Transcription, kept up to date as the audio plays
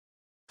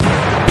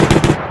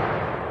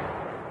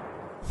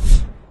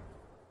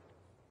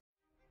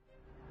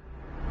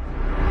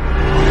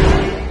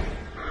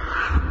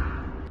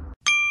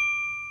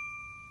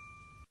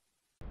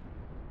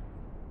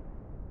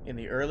in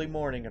the early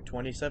morning of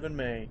 27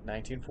 May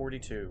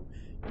 1942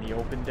 in the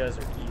open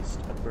desert east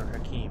of Bir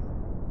Hakeim.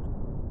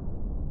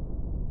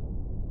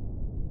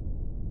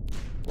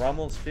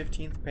 Rommel's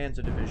 15th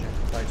Panzer Division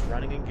fights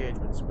running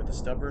engagements with the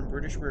stubborn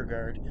British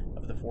rearguard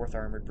of the 4th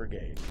Armored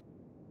Brigade.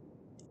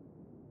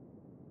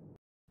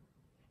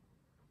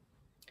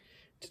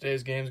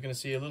 Today's game is going to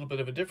see a little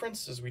bit of a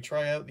difference as we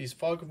try out these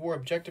Fog of War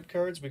objective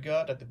cards we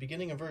got at the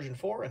beginning of version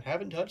 4 and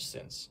haven't touched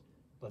since.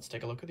 Let's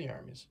take a look at the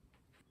armies.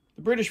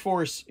 The British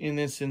force in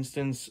this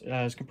instance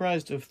is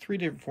comprised of 3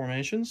 different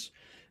formations.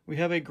 We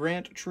have a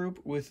Grant troop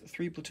with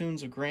 3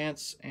 platoons of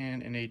Grants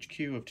and an HQ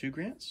of 2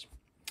 Grants.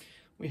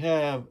 We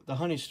have the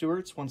Honey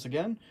Stuarts once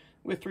again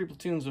with 3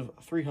 platoons of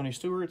 3 Honey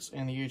Stuarts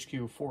and the HQ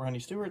of 4 Honey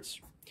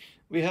Stuarts.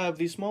 We have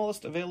the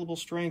smallest available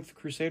strength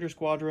Crusader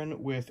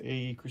Squadron with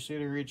a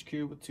Crusader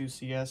HQ with 2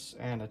 CS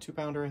and a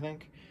 2-pounder, I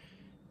think,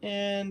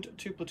 and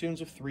 2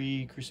 platoons of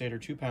 3 Crusader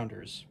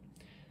 2-pounders.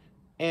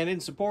 And in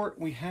support,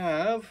 we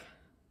have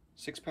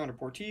 6-pounder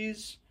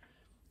Portees,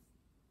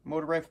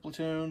 motor rifle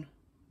platoon,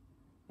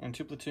 and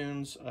 2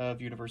 platoons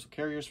of Universal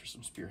Carriers for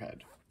some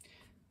Spearhead.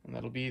 And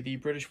that'll be the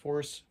British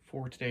force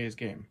for today's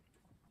game.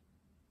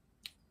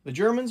 The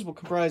Germans will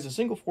comprise a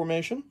single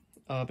formation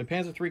of a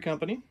Panzer III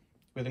company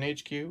with an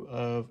HQ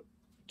of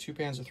 2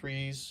 Panzer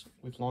IIIs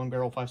with long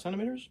barrel 5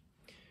 centimeters,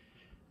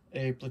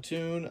 a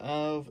platoon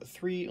of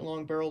 3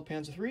 long barreled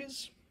Panzer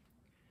IIIs,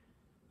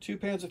 2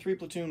 Panzer III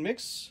platoon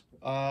mix.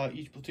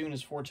 Each platoon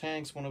is 4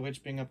 tanks, one of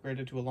which being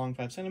upgraded to a long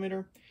 5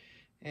 centimeter,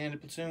 and a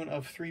platoon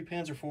of 3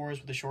 Panzer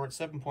IVs with a short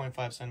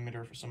 7.5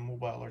 centimeter for some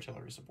mobile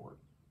artillery support.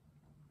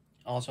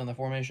 Also in the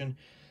formation,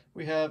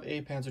 we have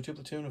a Panzer II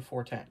platoon of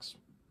 4 tanks.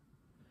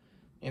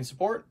 In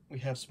support, we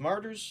have some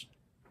Martyrs,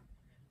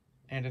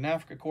 and an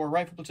Africa Corps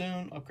rifle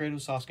platoon upgraded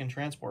with soft skin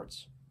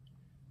transports.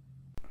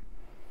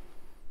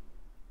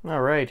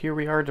 Alright, here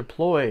we are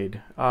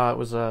deployed. It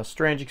was a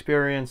strange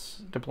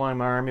experience deploying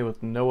my army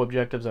with no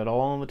objectives at all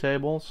on the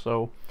table,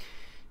 so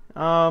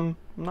I'm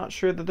not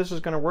sure that this is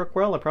going to work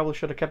well. I probably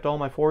should have kept all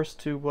my force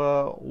to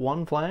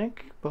one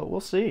flank, but we'll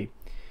see.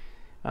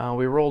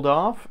 We rolled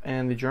off,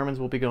 and the Germans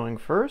will be going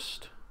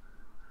first,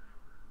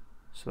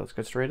 so let's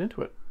get straight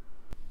into it.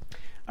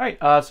 Alright,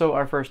 so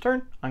our first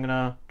turn, I'm going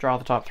to draw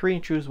the top 3,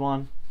 choose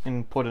one,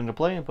 and put it into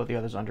play, and put the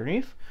others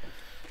underneath.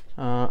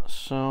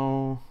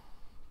 So...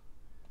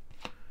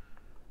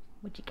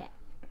 What'd you get?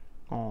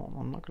 Oh,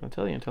 I'm not going to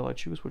tell you until I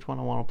choose which one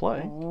I want to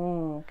play.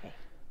 Oh, okay.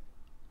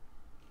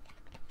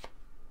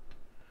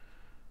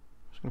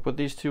 Just going to put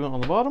these 2 on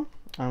the bottom.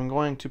 I'm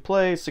going to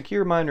play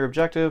Secure Minor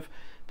Objective.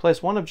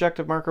 Place 1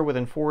 objective marker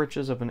within 4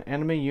 inches of an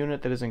enemy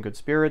unit that is in good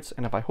spirits,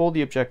 and if I hold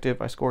the objective,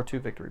 I score 2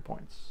 victory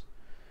points.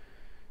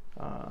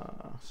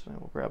 So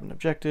we'll grab an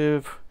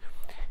objective.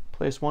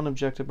 Place 1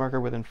 objective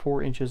marker within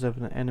 4 inches of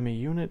an enemy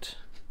unit.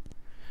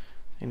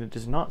 And it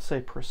does not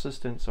say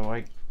persistent,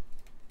 so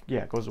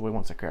yeah, it goes away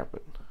once I grab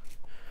it.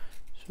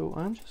 So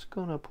I'm just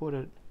gonna put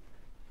it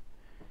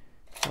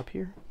up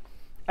here.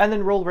 And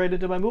then roll right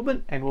into my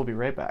movement, and we'll be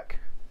right back.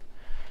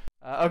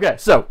 Okay,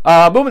 so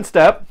movement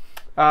step.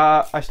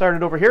 I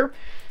started over here.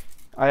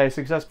 I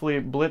successfully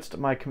blitzed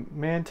my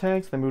command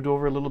tanks, then moved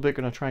over a little bit,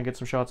 gonna try and get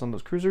some shots on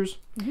those cruisers.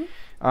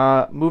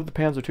 Moved the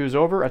Panzer IIs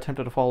over,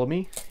 attempted to follow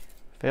me,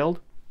 failed.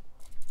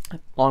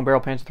 Long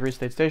barrel Panzer III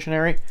stayed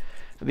stationary.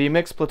 The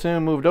mixed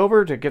platoon moved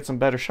over to get some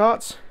better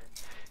shots,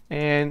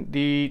 and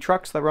the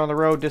trucks that were on the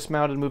road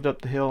dismounted, moved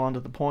up the hill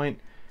onto the point,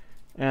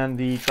 and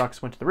the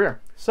trucks went to the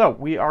rear. So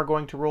we are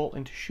going to roll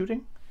into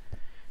shooting.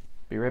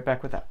 Be right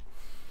back with that.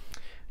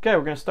 Okay,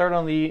 we're going to start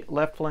on the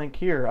left flank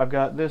here. I've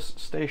got this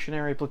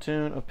stationary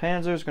platoon of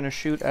Panzers going to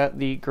shoot at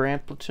the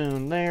Grant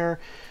platoon there.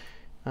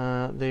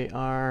 They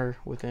are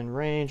within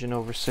range and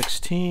over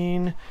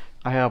 16.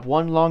 I have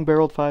 1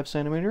 long-barreled 5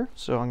 centimeter,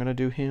 so I'm going to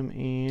do him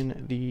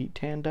in the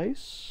tan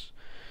dice.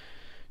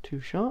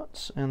 2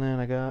 shots, and then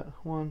I got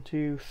 1,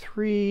 2,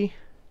 3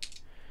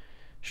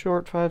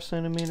 short 5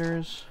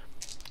 centimeters.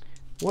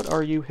 What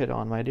are you hit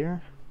on, my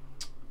dear?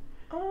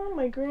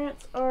 My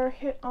Grants are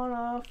hit on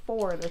a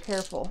 4. They're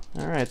careful.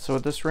 Alright, so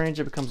at this range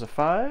it becomes a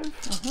 5.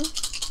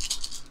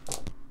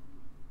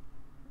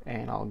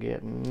 And I'll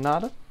get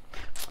nada.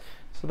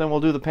 So then we'll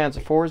do the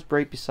Panzer IVs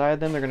right beside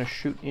them. They're going to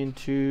shoot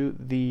into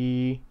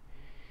the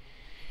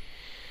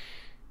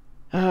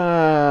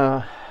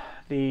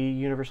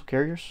Universal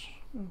Carriers.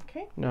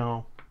 Okay.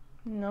 No.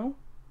 No?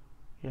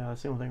 Yeah,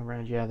 that's the only thing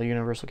around. Yeah, the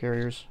Universal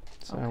Carriers.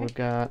 So okay. We've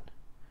got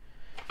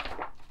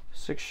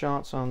 6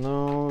 shots on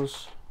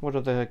those. What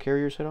are the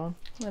carriers hit on?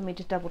 Let me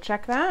just double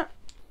check that.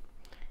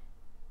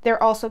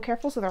 They're also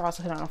careful, so they're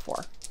also hit on a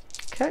 4.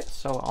 Okay,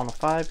 so on a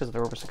 5 because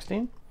they're over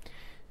 16.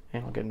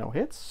 And I'll get no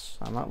hits.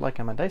 I'm not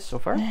liking my dice so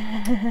far. So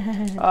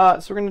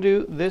we're going to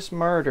do this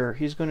Martyr.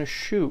 He's going to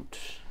shoot.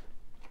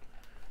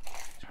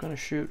 He's going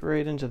to shoot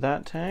right into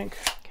that tank.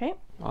 Okay.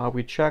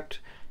 We checked.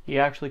 He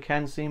actually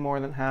can see more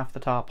than half the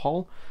top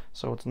hull,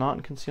 so it's not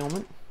in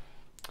concealment.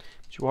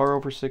 But you are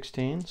over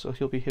 16, so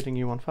he'll be hitting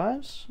you on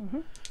 5s.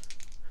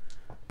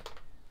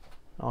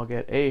 I'll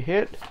get a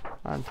hit.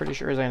 I'm pretty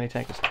sure his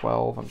anti-tank is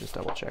 12. I'm just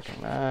double checking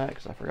that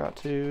because I forgot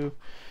to.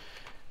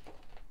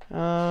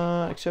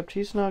 Except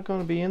he's not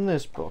going to be in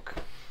this book.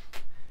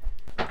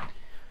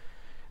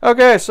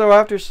 Okay, so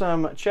after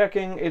some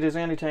checking, it is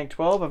anti-tank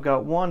 12. I've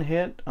got one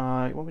hit.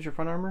 What was your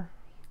front armor?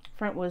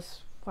 Front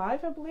was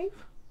 5, I believe.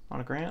 On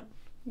a Grant?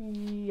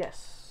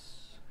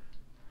 Yes.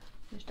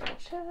 Just double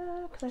check.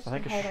 I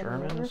think a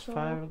Sherman is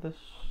 5 of this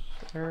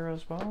era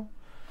as well.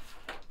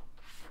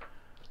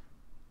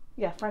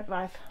 Yeah, front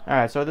 5.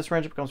 Alright, so this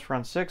range becomes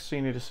front 6, so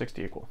you need a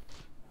 60 equal.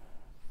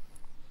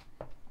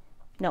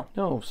 No.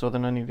 No, so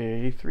then I need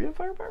a 3 of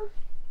firepower.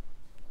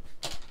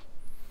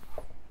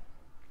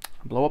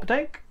 Blow up a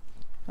tank.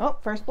 Oh,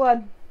 first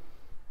blood.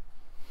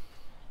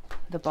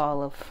 The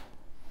ball of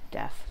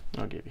death.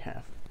 I'll give you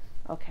half.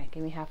 Okay,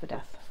 give me half a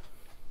death.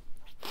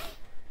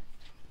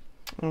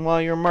 And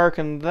while you're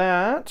marking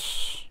that...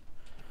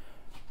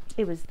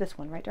 It was this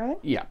one, right, darling?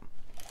 Yeah.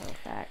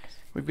 Perfect.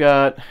 We've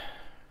got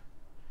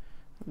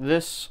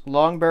this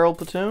long barrel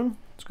platoon.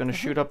 It's going to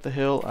shoot up the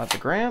hill at the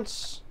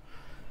Grants,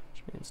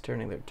 which means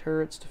turning their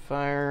turrets to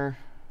fire.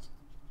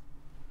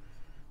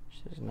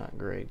 Which is not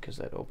great because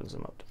that opens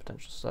them up to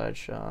potential side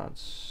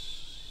shots.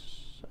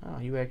 Oh,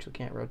 you actually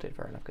can't rotate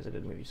far enough because it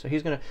didn't move you. So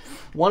he's going to,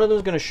 one of them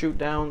is going to shoot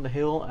down the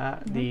hill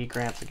at the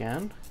Grants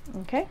again.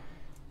 Okay.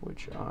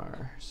 Which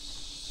are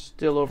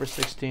still over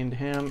 16 to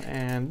him.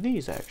 And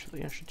these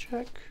actually, I should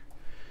check.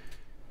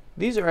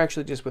 These are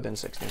actually just within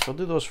 16. So I'll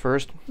do those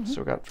first. So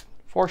we've got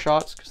 4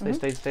 shots because they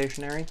stayed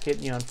stationary,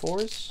 hitting you on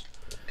 4s.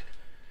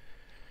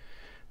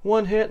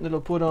 One hit that it'll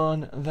put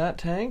on that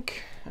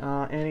tank.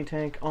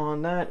 Anti-tank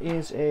on that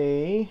is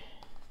a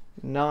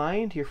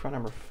 9 to your front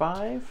armor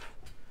 5.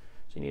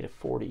 So you need a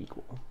 40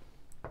 equal.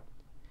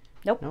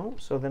 Nope. No,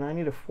 so then I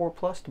need a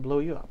 4+ to blow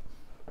you up.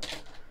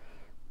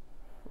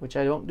 Which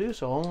I don't do,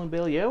 so I'll only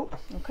bail you out.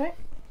 Okay.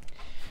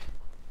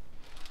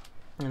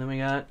 And then we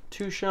got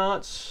 2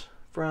 shots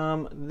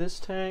from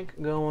this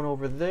tank going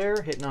over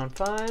there, hitting on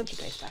 5s.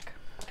 Dice back.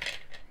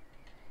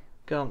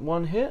 Got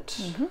 1 hit.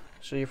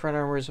 So your front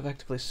armor is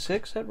effectively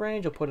 6 at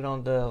range. I'll put it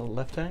on the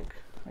left tank.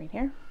 Right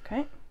here.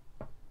 Okay.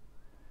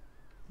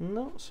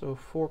 No, so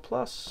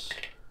 4+.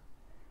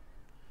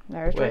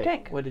 There's your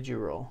tank. What did you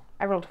roll?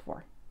 I rolled a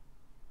 4.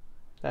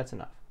 That's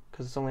enough,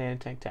 because it's only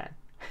anti-tank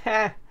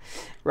 10.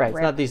 Right, it's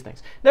Rip. not these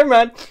things. Never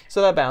mind.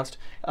 So that bounced.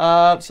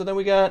 So then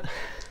we got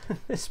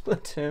this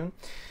platoon.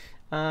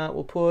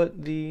 We'll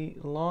put the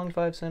long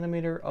 5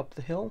 centimeter up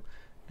the hill,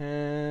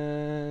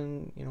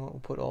 and you know what?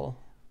 We'll put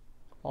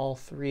all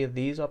 3 of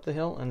these up the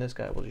hill, and this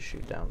guy will just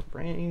shoot down the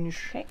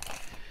range. Okay.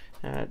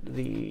 At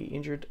the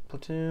injured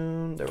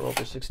platoon, they're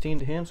over 16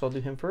 to him, so I'll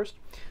do him first.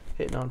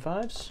 Hitting on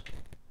 5s.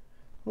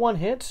 1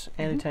 hit,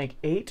 anti-tank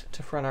 8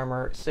 to front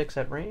armor 6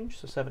 at range,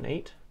 so 7,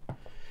 8.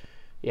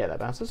 Yeah, that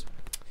bounces.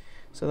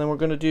 So then we're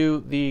going to do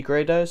the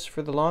gray dice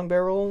for the long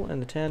barrel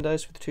and the tan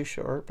dice for the 2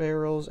 short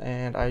barrels,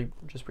 and I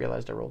just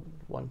realized I rolled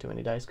 1 too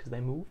many dice because they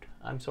moved.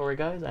 I'm sorry,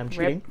 guys, I'm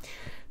cheating.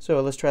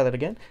 So let's try that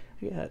again.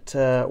 We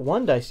got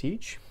 1 dice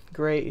each.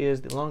 Gray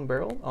is the long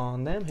barrel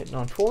on them, hitting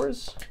on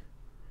 4s.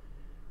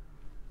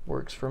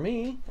 Works for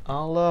me.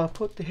 I'll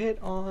put the hit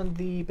on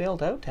the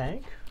bailed out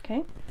tank.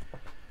 Okay.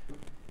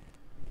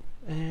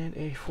 And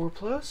a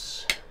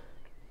 4+.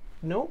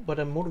 No, but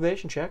a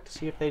motivation check to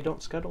see if they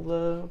don't scuttle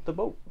the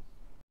boat.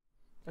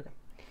 Okay.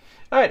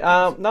 Alright,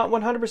 not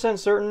 100%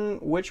 certain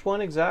which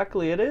one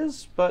exactly it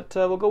is, but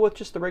we'll go with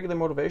just the regular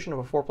motivation of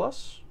a 4+.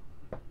 Nope.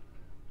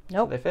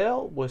 So they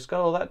fail, we'll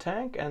scuttle that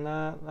tank, and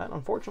that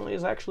unfortunately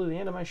is actually the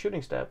end of my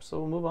shooting step, so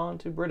we'll move on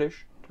to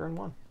British, turn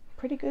 1.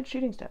 Pretty good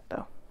shooting step,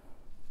 though.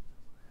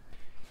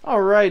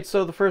 Alright,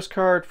 so the first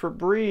card for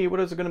Bree, what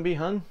is it going to be,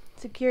 hun?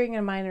 Securing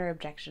a minor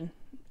objection.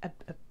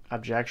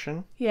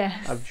 Objection?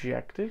 Yes.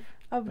 Objective?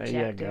 Objective.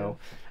 There you go.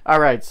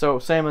 Alright, so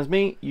same as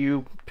me,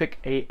 you pick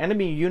a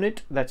enemy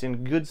unit that's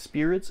in good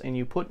spirits and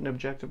you put an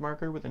objective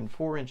marker within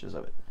 4 inches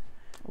of it.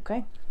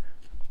 Okay.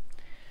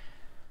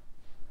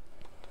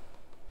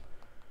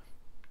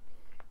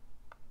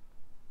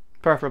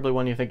 Preferably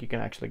one you think you can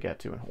actually get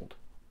to and hold.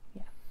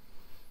 Yeah.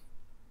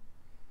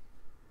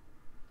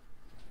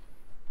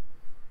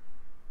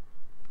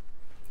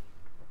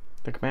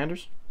 The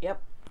commanders?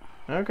 Yep.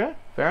 Okay,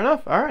 fair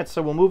enough. Alright,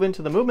 so we'll move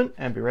into the movement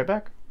and be right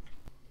back.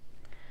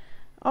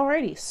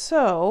 Alrighty,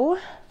 so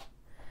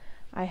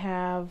I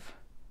have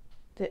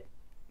the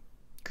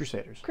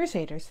Crusaders.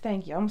 Crusaders.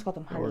 Thank you. I almost called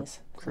them Or honeys.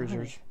 cruisers.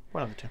 Honeys.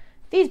 One of the 2.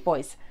 These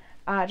boys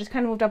just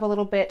kind of moved up a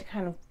little bit to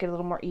kind of get a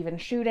little more even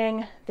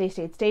shooting. They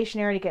stayed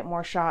stationary to get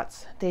more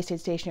shots. They stayed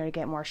stationary to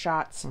get more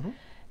shots.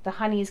 The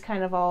honeys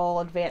kind of all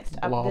advanced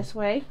up this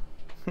way.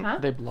 Huh?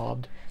 They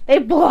blobbed. They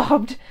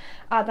blobbed.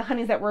 The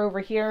honeys that were over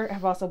here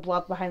have also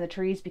blobbed behind the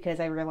trees because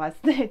I realized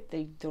that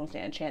they don't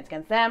stand a chance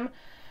against them.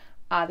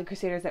 The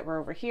Crusaders that were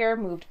over here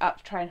moved up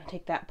to try and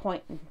take that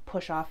point and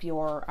push off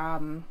your...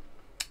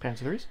 Panzer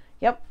Division?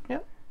 Yep.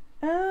 Yep.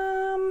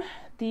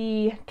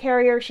 The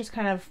carriers just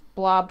kind of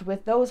blobbed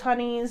with those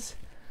honeys.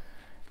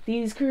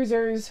 These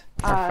cruisers...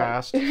 Are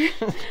fast.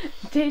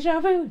 Deja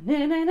vu.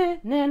 Na, na, na,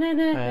 na, na,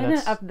 na,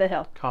 na, up the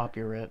hill.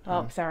 Copyright.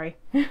 Oh, sorry.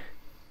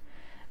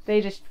 They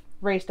just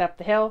raced up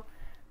the hill.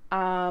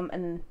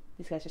 And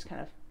these guys just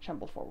kind of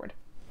stumbled forward.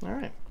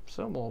 Alright,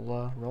 so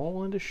we'll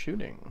roll into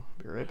shooting.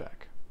 Be right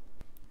back.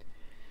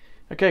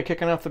 Okay,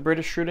 kicking off the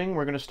British shooting,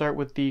 we're going to start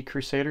with the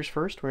Crusaders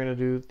first. We're going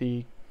to do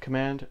the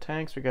command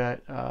tanks. We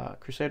got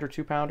Crusader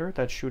 2-pounder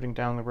that's shooting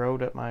down the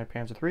road at my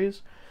Panzer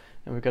 3s.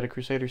 And we've got a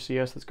Crusader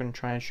CS that's going to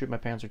try and shoot my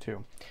Panzer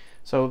 2.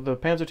 So the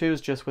Panzer 2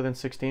 is just within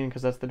 16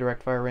 because that's the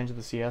direct fire range of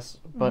the CS,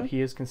 but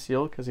he is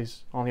concealed because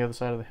he's on the other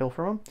side of the hill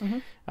from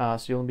him.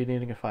 So you'll be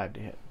needing a 5 to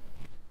hit.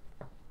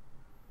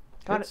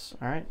 Got it.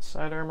 Alright,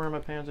 side armor on my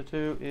Panzer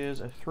 2 is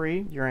a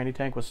 3. Your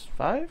anti-tank was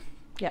 5?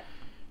 Yeah.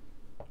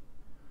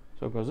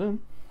 So it goes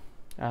in.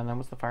 And then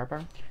what's the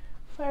firepower?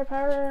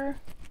 Firepower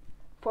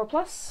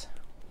 4+.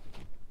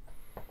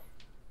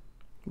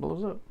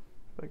 Blows up.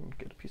 If I can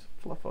get a piece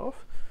of fluff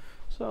off.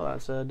 So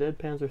that's a dead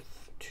Panzer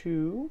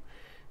 2.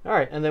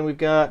 Alright, and then we've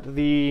got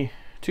the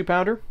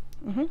 2-pounder.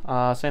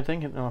 Same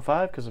thing, hitting on a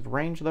 5 because of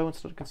range though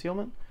instead of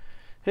concealment.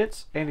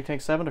 Hits, anti-tank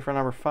 7 to front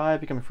armor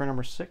 5, becoming front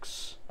armor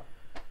 6.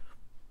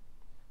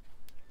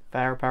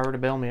 Firepower to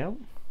bail me out.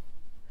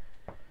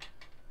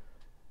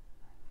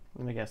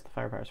 Let me guess, the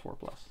firepower is 4+.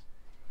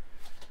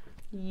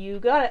 You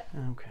got it.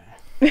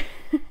 Okay.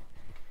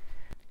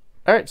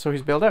 Alright, so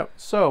he's bailed out.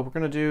 So we're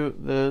going to do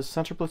the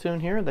center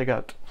platoon here. They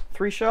got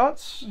 3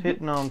 shots,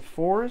 hitting on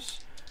 4s.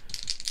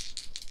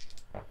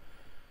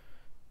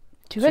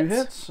 2 2 hits.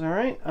 hits.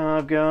 Alright,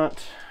 I've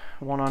got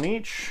 1 on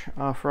each.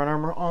 Front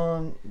armor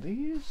on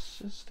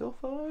these is still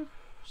 5?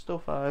 Still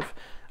 5.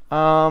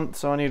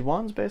 So I need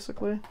 1s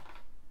basically.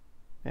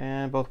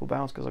 And both will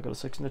bounce because I've got a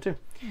 6 and a 2.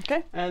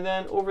 Okay. And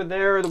then over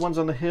there, the ones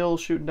on the hill,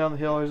 shooting down the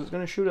hill, is it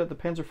going to shoot at the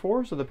Panzer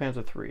 4s or the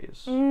Panzer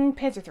 3s?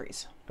 Panzer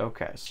 3s.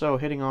 Okay, so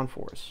hitting on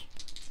 4s.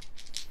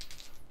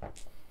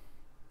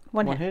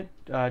 One hit.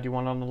 Do you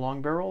want it on the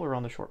long barrel or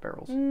on the short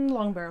barrels?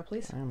 Long barrel,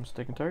 please. I'm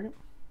mistaken target.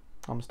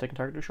 I'm mistaken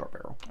target to short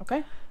barrel.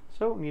 Okay.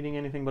 So, needing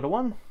anything but a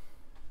 1,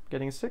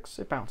 getting a 6,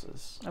 it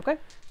bounces. Okay.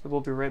 So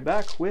we'll be right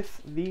back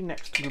with the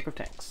next group of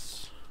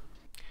tanks.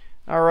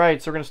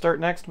 Alright, so we're going to start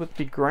next with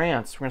the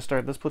Grants. We're going to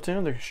start this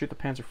platoon. They're going to shoot the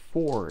Panzer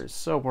 4s.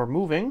 So we're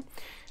moving.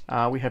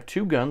 We have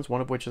 2 guns,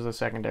 one of which is a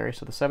secondary.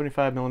 So the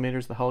 75mm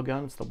is the hull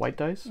gun. It's the white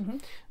dice.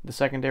 The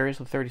secondary is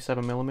the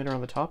 37mm on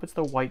the top. It's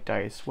the white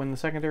dice. When the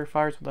secondary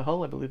fires with the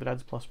hull, I believe it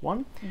adds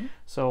 +1.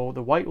 So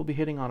the white will be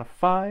hitting on a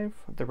 5.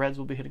 The reds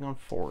will be hitting on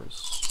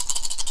 4s.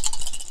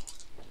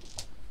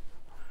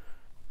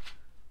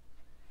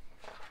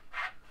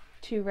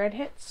 Two red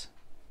hits.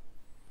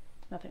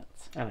 Nothing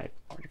else. And I've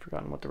already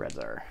forgotten what the reds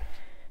are.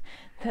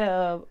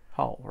 The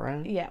Hull,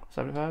 right? Yeah.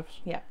 75s?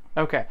 Yeah.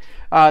 Okay.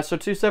 So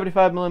 2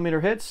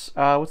 75mm hits.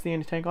 What's the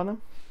anti-tank on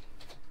them?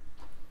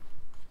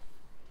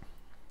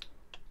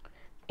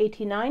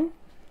 89.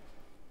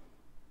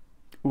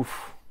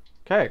 Oof.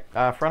 Okay.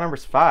 Front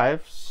armor's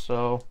 5,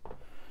 so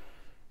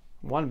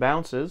 1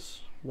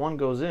 bounces, 1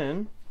 goes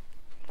in.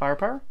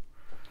 Firepower?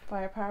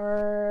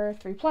 Firepower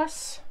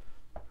 3+.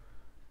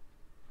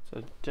 It's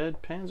a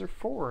dead Panzer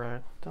 4. I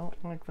don't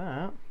like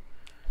that.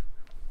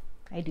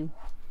 I do.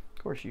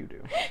 Of course you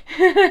do.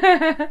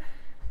 Didn't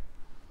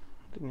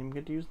even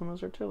get to use them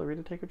as artillery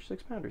to take out your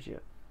 6-pounders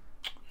yet.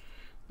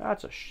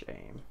 That's a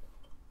shame.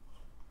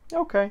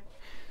 Okay.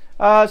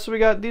 So we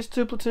got these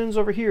 2 platoons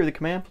over here, the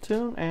command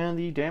platoon and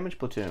the damage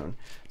platoon.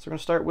 So we're going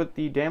to start with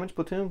the damage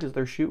platoon because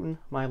they're shooting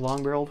my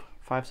long-barreled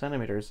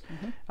 5cm.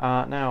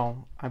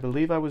 Now, I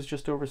believe I was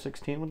just over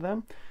 16 with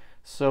them.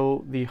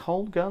 So the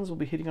hull guns will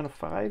be hitting on a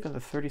 5 and the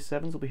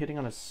 37s will be hitting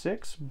on a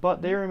 6,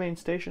 but they remain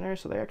stationary,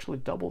 so they actually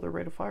double their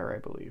rate of fire, I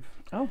believe.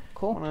 Oh,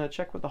 cool. Want to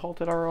check what the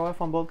halted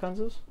ROF on both guns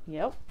is?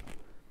 Yep.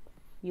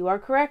 You are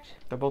correct.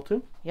 They're both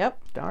 2?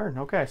 Yep. Darn.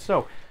 Okay,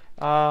 so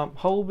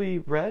hull will be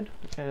red,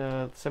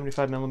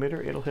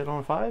 75mm. It'll hit on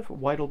a 5.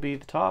 White will be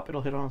the top.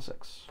 It'll hit on a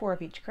 6. 4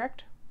 of each,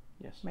 correct?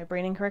 Yes. Am I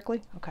braining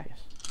correctly? Okay.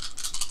 Yes.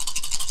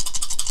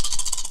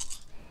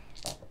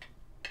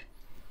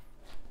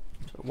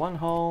 So 1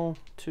 hull,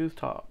 2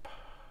 top.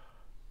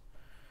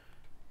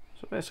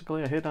 So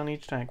basically a hit on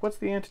each tank. What's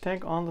the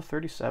anti-tank on the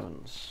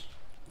 37s?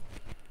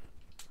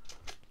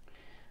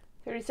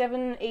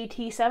 37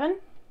 AT7.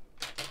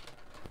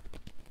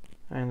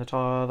 And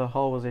the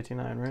hull was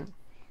 89, right?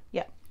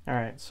 Yeah.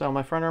 Alright, so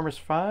my front armor's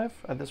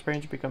 5. At this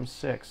range it becomes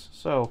 6.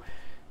 So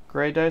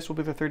gray dice will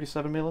be the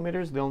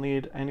 37mm. They'll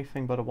need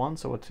anything but a 1,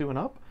 so a 2 and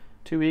up.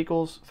 2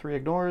 equals, 3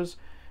 ignores.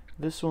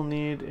 This will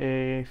need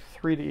a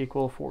 3 to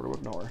equal, 4 to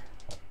ignore.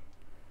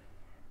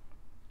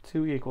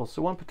 2 equals.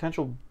 So 1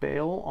 potential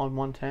bail on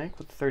 1 tank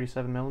with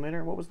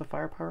 37mm. What was the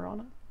firepower on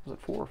it? Was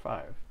it 4 or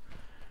 5?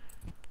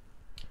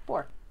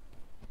 4.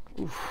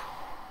 Oof.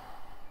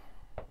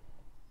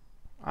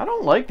 I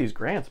don't like these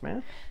Grants,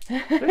 man.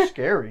 They're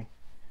scary.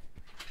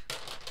 I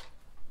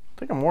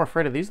think I'm more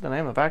afraid of these than I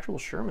am of actual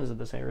Shermans of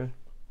this era.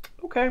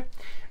 Okay.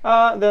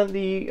 Then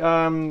the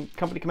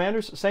company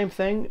commanders, same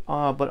thing,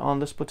 but on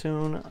this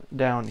platoon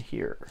down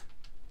here.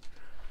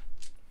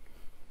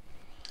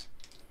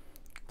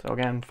 So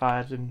again,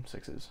 5s and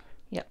 6s.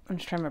 Yep. I'm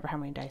just trying to remember how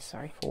many dice,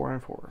 sorry. 4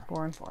 and 4.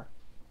 4 and 4.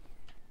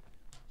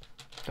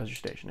 Those are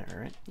stationary,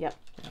 right? Yep.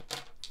 Yep.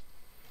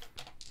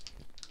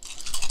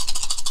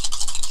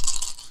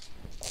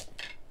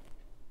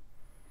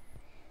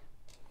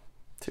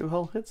 2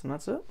 hull hits, and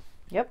that's it?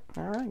 Yep.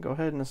 All right, go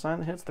ahead and assign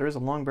the hits. There is a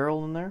long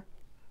barrel in there.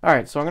 All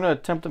right, so I'm going to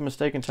attempt a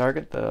mistaken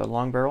target, the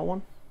long barrel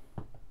one.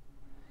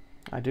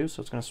 I do,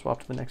 so it's going to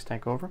swap to the next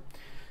tank over.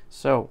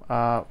 So,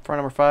 front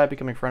number 5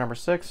 becoming front number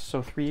 6,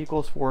 so 3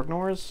 equals, 4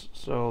 ignores.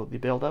 So the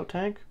bailed out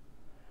tank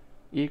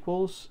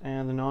equals,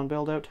 and the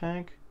non-bailed out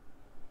tank,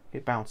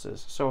 it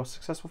bounces. So a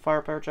successful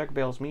firepower check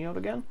bails me out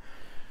again,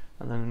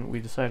 and then we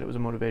decided it was a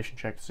motivation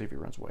check to see if he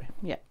runs away.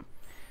 Yep.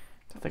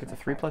 I think it's a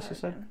 3+, you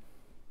said?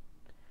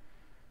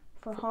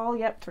 For hull,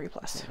 yep, 3+.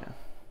 Yeah.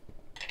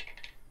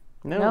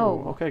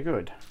 No. Okay,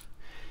 good.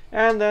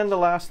 And then the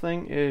last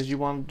thing is you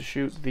wanted to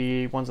shoot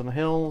the ones on the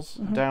hills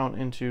down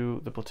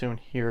into the platoon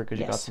here because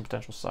you got some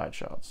potential side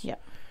shots.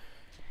 Yep.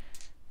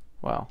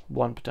 Well,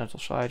 1 potential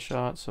side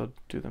shot, so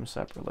do them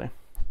separately.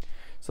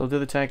 So we'll do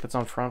the tank that's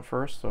on front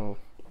first. So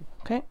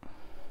okay.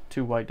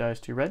 2 white dice,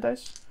 2 red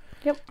dice.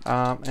 Yep.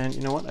 And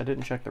you know what? I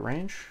didn't check the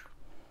range.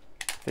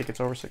 I think it's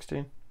over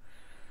 16.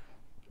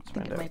 I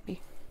think it might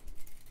be.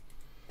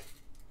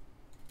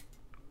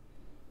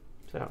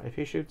 So if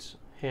he shoots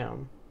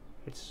him,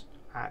 it's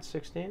at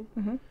 16.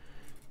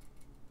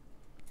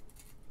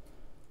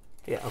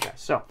 Yeah, okay.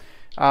 So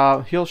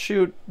he'll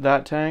shoot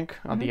that tank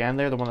on the end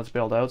there, the one that's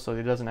bailed out, so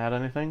he doesn't add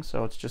anything.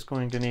 So it's just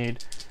going to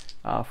need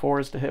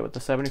 4s to hit with the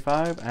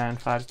 75 and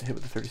 5s to hit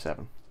with the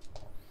 37.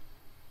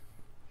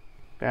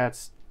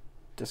 That's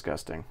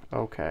disgusting.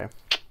 Okay,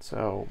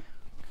 so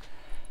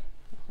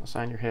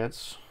assign your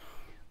hits.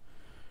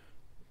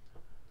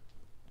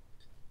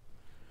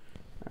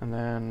 And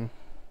then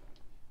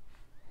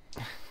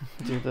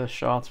do the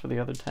shots for the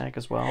other tank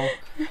as well.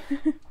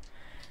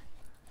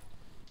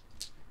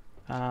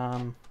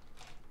 No,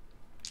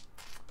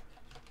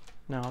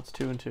 it's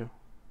 2 and 2.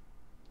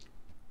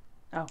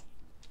 Oh,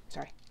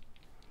 sorry.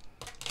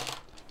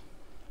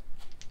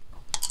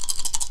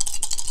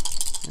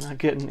 You're not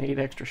getting 8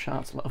 extra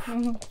shots, love.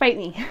 Fight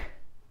me.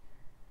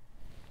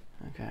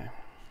 Okay.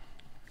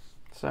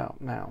 So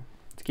now,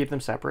 to keep them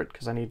separate,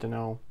 because I need to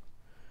know,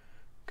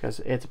 because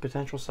it's a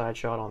potential side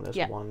shot on this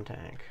one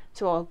tank.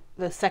 So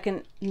the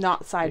second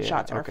not side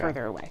shots are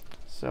further away.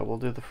 So we'll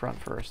do the front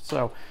first.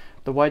 So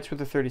the whites were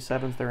the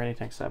 37s, they're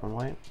anti-tank 7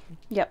 white.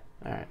 Yep.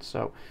 Alright,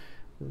 so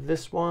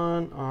this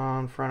one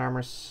on front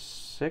armor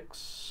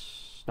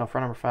 6, no,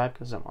 front armor 5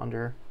 because I'm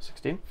under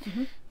 16.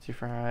 See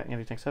for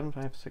anti-tank 7,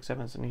 5, 6,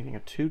 7 is needing a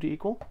 2 to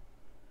equal.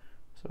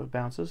 So it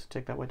bounces.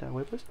 Take that white die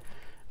away, please.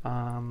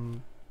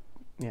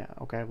 Yeah,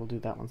 okay, we'll do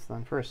that one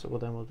then first. So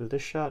we'll do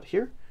this shot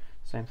here.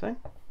 Same thing.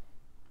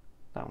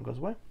 That one goes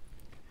away.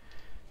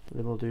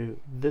 Then we'll do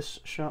this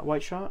shot,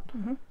 white shot.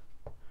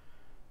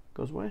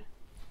 Goes away.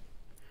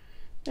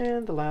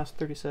 And the last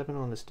 37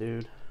 on this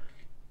dude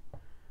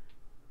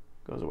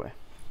goes away.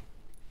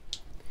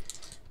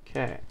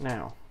 Okay,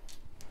 now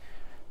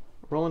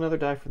roll another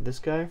die for this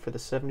guy for the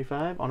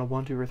 75. On a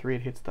 1, 2, or 3,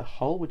 it hits the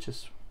hull, which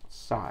is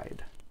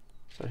side.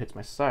 So it hits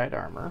my side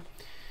armor.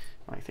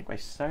 I think my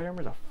side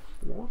armor is a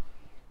 4.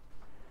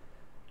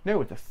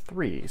 No, it's a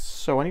 3.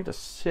 So I need a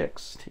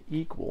 6 to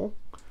equal.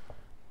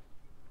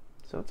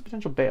 So it's a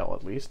potential bail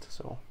at least.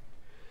 So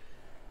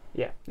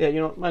yeah, you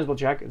know, might as well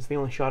check. It's the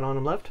only shot on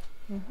him left.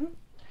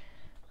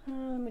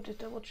 Let me just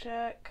double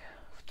check.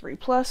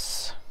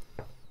 3+.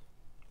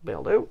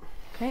 Bailed out.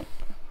 Okay.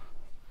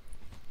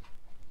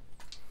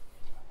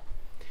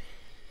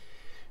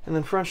 And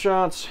then front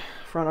shots,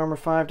 front armor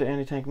 5 to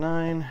anti-tank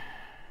 9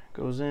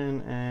 goes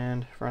in,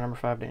 and front armor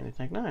 5 to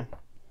anti-tank 9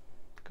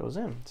 goes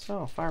in.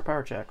 So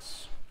firepower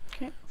checks.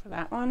 Okay, for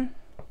that one.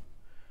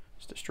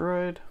 It's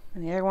destroyed.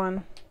 And the other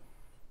one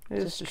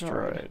is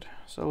destroyed.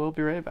 So we'll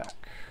be right back.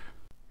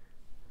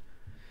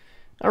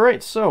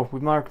 Alright, so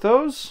we marked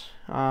those.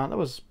 That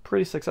was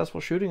pretty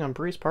successful shooting on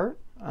Bree's part.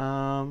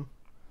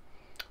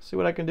 See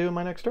what I can do in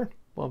my next turn.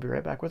 We'll be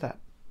right back with that.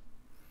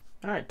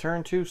 Alright,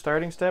 turn 2,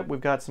 starting step.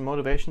 We've got some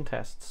motivation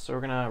tests. So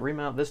we're going to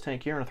remount this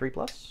tank here on a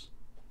 3+.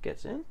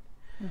 Gets in.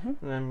 And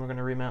then we're going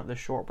to remount this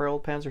short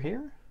barreled Panzer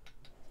here.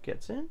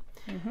 Gets in.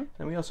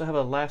 And we also have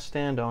a last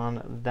stand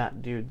on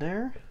that dude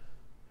there.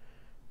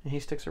 And he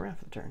sticks around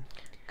for the turn.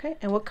 Okay,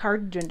 and what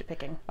card did you end up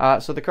picking?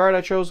 So the card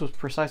I chose was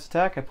Precise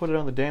Attack. I put it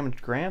on the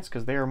damage grants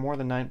because they are more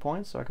than 9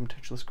 points, so I can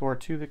potentially score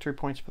 2 victory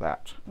points for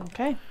that.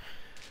 Okay.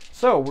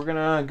 So we're going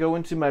to go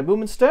into my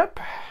movement step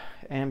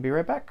and be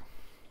right back.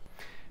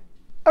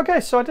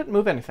 Okay, so I didn't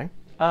move anything.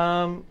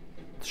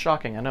 It's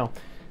shocking, I know.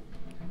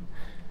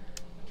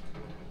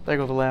 There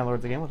go the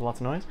landlords again with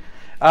lots of noise.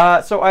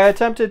 So I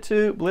attempted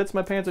to blitz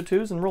my Panzer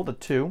IIs and rolled a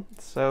 2,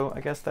 so I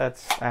guess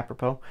that's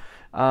apropos.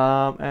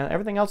 And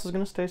everything else is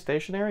going to stay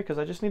stationary because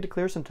I just need to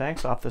clear some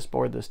tanks off this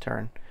board this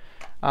turn.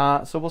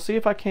 So we'll see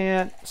if I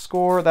can't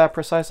score that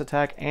Precise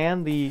Attack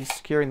and the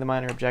securing the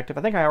minor objective.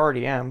 I think I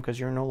already am because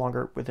you're no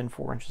longer within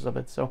 4 inches of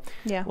it. So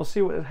yeah, we'll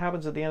see what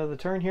happens at the end of the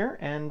turn here,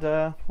 and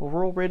we'll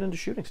roll right into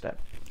shooting step.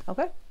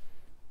 Okay.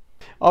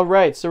 All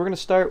right, so we're going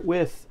to start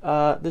with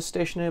this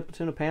stationary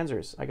platoon of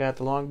Panzers. I got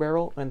the long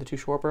barrel and the 2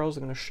 short barrels.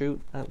 I'm going to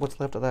shoot at what's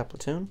left of that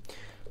platoon.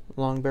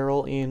 Long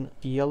barrel in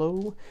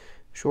yellow,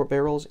 short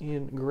barrels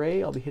in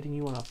gray. I'll be hitting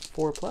you on a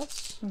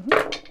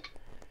 4+.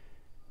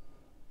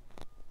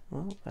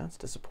 Well, that's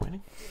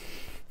disappointing.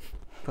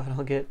 But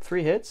I'll get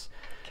 3 hits.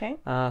 Okay.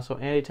 So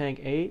anti-tank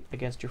 8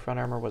 against your front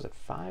armor, was it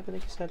 5, I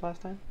think you said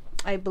last time?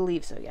 I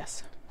believe so,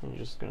 yes. And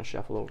you're just going to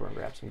shuffle over and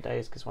grab some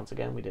dice, because once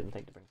again, we didn't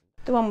think to bring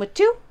some. The one with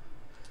 2.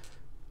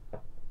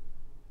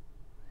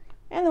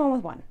 And the one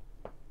with 1.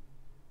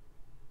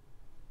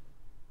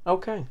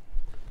 Okay.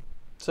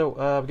 So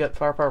we've got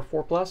firepower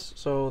 4+,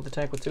 so the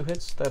tank with 2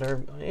 hits that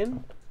are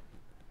in,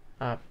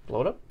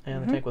 blow it up,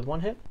 and the tank with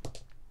 1 hit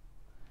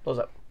blows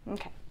up.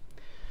 Okay.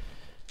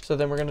 So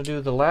then we're going to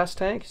do the last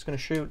tank. He's going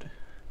to shoot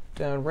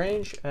down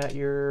range at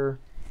your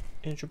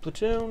injured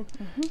platoon.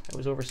 It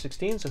was over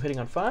 16, so hitting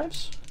on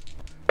 5s.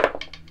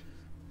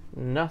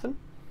 Nothing.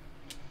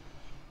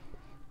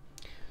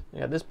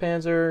 Yeah, this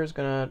Panzer is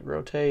going to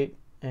rotate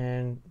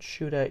and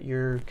shoot at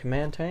your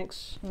command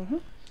tanks.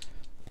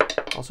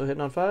 Also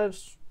hitting on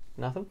 5s.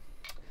 Nothing.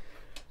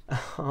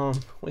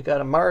 We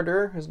got a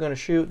Martyr who's going to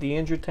shoot the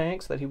injured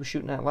tanks that he was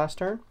shooting at last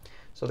turn.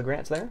 So the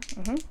Grant's there.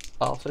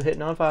 Also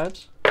hitting on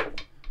 5s.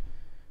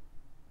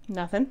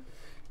 Nothing.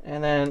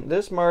 And then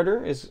this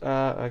Martyr is,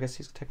 I guess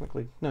he's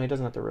technically, no, he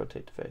doesn't have to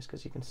rotate to face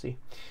because you can see.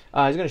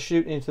 He's going to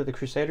shoot into the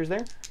Crusaders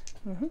there.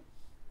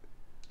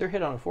 They're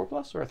hit on a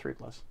 4+ or a 3+?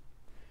 I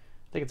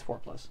think it's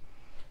 4+.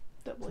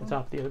 Doubling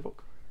top of the other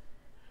book.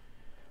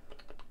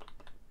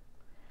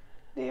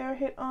 They are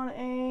hit on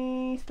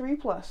a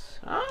 3+.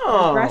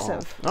 Oh,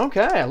 aggressive.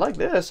 Okay, I like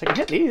this. I can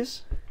hit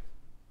these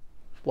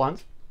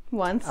once.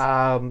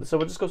 So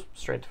we'll just go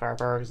straight to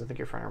firepower because I think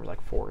your front armor is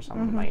like 4 or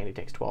something. My anti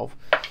takes 12.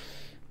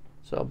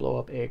 So I'll blow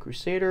up a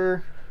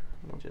Crusader.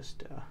 We'll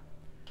just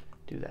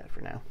do that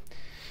for now.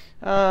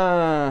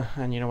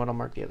 And you know what? I'll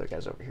mark the other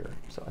guys over here.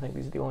 So I think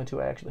these are the only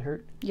 2 I actually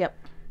hurt. Yep.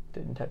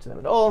 Didn't touch them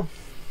at all.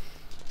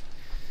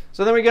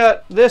 So then we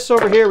got this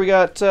over here. We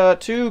got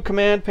 2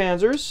 command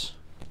panzers.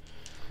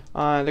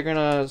 They're going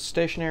to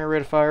stationary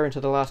rate of fire into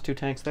the last 2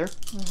 tanks there.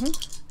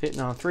 Hitting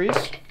on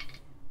 3s.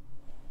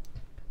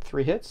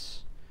 3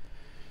 hits.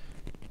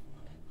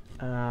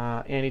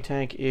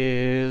 Anti-tank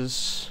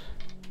is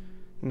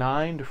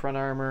 9 to front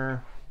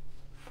armor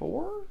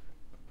 4?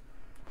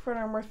 Front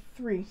armor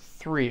 3.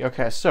 3.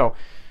 Okay, so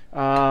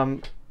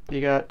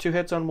you got 2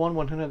 hits on one,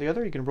 1 hit on the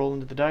other. You can roll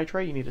into the die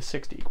tray. You need a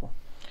 6 to equal.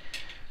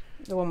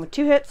 The one with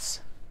 2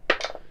 hits.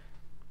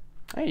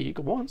 Hey, you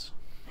equal once.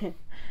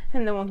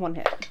 And the one with 1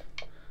 hit.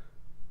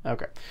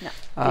 Okay.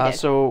 No,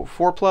 so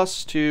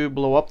 4+ to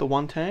blow up the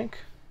 1 tank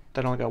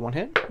that only got 1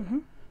 hit.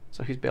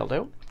 So he's bailed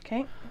out.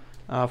 Okay.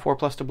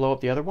 4+ to blow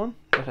up the other one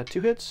that had 2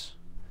 hits.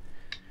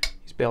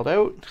 He's bailed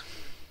out.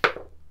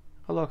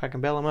 Oh look, I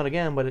can bail him out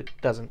again, but it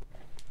doesn't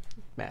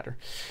matter.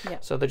 Yeah.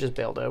 So they're just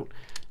bailed out.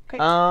 Okay.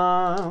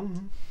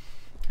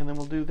 And then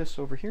we'll do this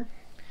over here.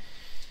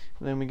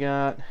 Then we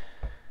got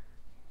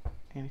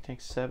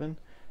anti-tank 7.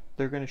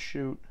 They're going to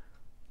shoot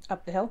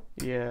up the hill.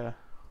 Yeah.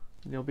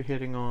 They'll be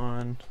hitting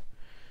on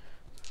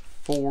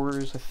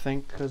 4s, I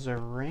think, because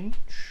of range.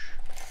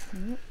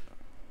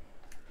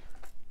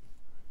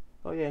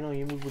 Oh yeah, no,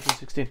 you move within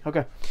 16.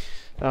 Okay.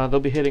 They'll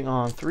be hitting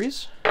on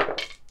 3s.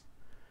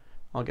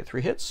 I'll get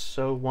 3 hits,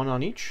 so 1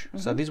 on each.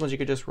 So these ones you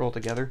could just roll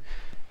together.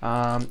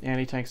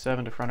 Anti-tank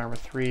 7 to front armor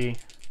 3,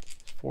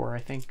 4, I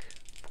think.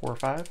 4 or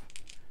 5.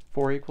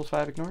 4 equals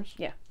 5 ignores?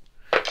 Yeah.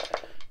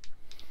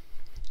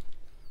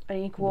 An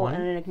equal 1.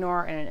 and an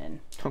ignore and an in.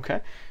 Okay.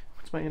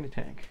 What's my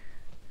anti-tank?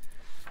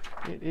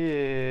 It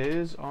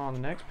is on the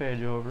next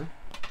page over.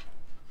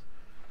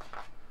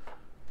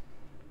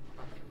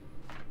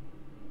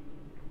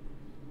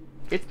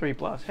 It's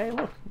 3+. Hey,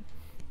 look.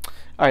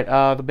 All right,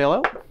 the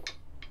bailout.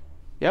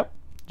 Yep.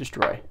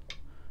 Destroy.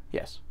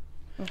 Yes.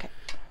 Okay.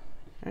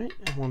 All right,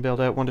 and 1 bailed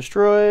out, 1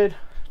 destroyed.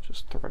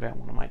 Just throw down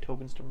one of my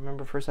tokens to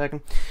remember for a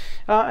second.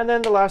 And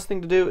then the last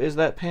thing to do is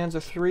that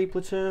Panzer 3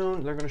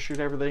 platoon. They're going to shoot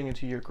everything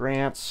into your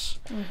grants.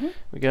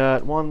 We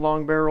got 1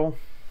 long barrel.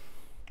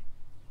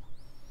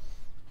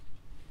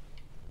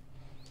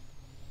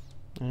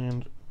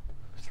 And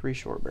 3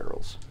 short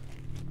barrels.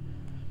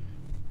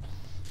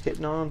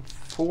 Hitting on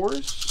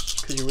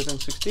 4s, because you're within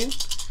 16.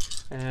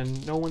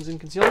 And no one's in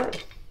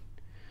concealment.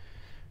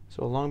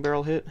 So a long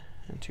barrel hit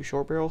and 2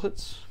 short barrel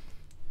hits.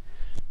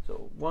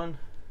 So 1,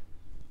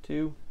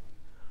 2,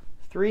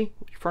 3.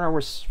 Front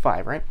armor's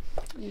 5, right?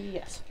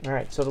 Yes. All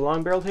right, so the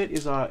long barrel hit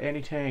is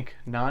anti-tank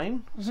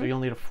 9. So you'll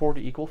need a 4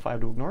 to equal,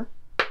 5 to ignore.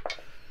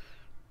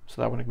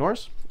 So that one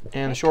ignores.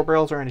 And the short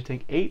barrels are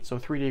anti-tank 8, so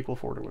 3 to equal,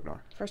 4 to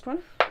ignore. First one.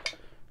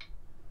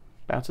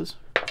 Bounces.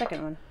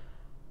 Second one.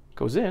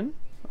 Goes in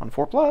on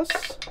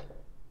 4+.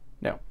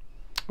 No.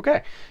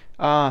 Okay.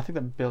 I think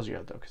that bails you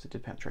out though, because it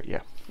did penetrate.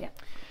 Yeah. Yeah.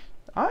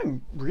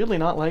 I'm really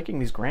not liking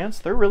these grants.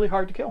 They're really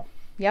hard to kill.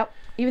 Yep.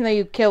 Even though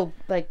you killed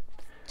like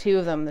 2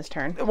 of them this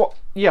turn. Well,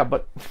 yeah,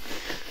 but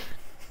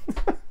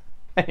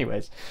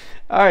anyways.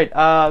 All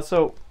right.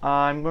 So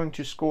I'm going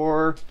to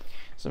score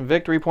some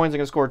victory points. I'm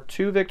going to score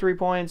 2 victory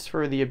points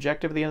for the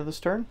objective at the end of this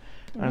turn.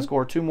 I'm going to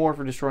score 2 more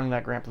for destroying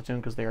that Grant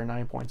platoon because they are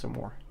 9 points or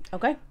more.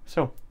 Okay.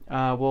 So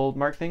we'll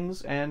mark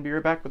things and be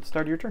right back with the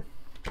start of your turn.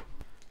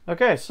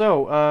 Okay,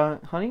 so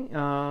honey,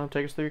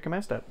 take us through your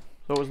command step.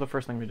 So what was the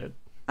first thing we did?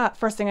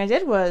 First thing I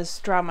did was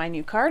draw my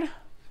new card.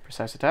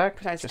 Precise attack.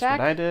 Precise Just attack.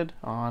 what I did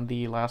on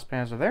the last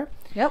Panzer there.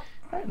 Yep.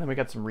 All right, and then we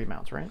got some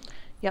remounts, right?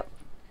 Yep.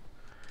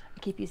 I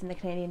keep using the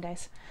Canadian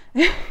dice.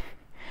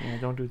 Yeah,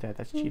 don't do that.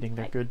 That's cheating.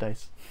 They're good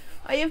dice.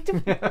 I have to.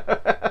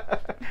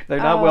 They're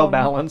not well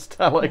balanced.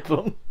 I like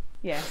them.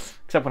 Yes.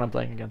 Except when I'm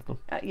playing against them.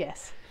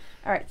 Yes.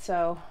 All right,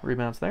 so.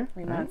 Remounts there.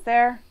 Remounts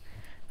there.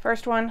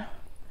 First one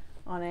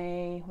on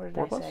a, what did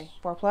 4 I plus? say?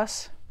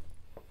 4+.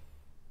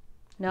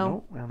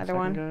 No. And Other the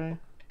one. second guy.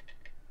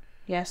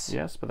 Yes.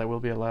 Yes, but that will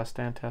be a last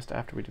stand test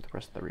after we do the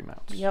rest of the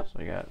remounts. Yep.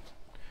 So you got.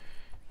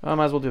 I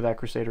might as well do that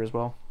Crusader as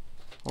well.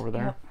 Over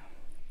there. Yep.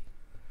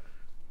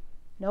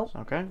 Nope.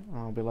 Okay,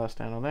 I'll be last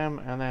stand on them,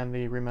 and then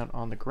the remount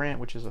on the Grant,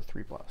 which is a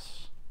 3+.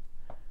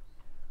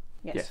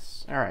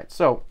 Yes. All right.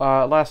 So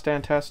last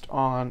stand test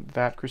on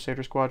that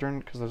Crusader squadron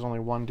because there's only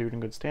one dude in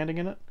good standing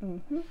in it.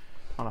 Mm-hmm.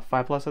 On a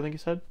 5+, I think you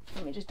said.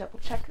 Let me just double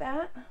check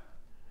that.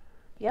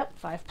 Yep,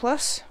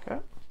 5+. Okay.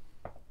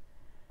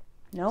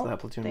 Nope. So that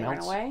platoon they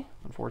melts. ran away.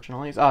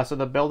 Unfortunately. So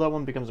the build out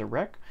one becomes a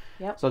wreck.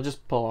 Yep. So I'll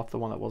just pull off the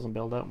one that wasn't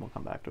build out, and we'll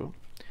come back to it.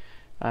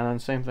 And then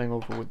same thing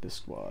over with this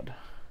squad.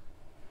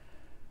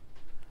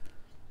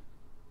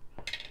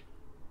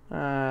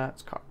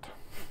 It's cocked.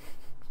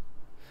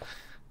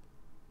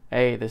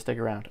 Hey, they stick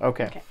around.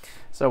 Okay.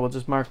 So we'll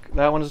just mark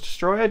that one as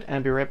destroyed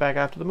and be right back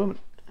after the movement.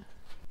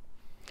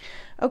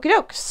 Okie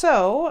doke.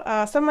 So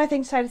some of my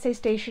things decided to stay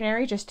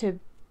stationary just to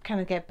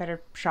kind of get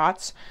better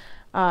shots.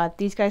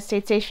 These guys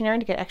stayed stationary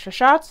to get extra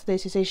shots. They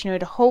stayed stationary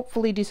to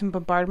hopefully do some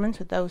bombardments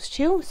with those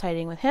two,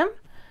 siding with him.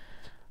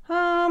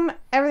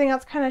 Everything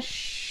else kind of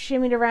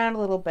shimmied around a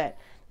little bit.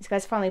 These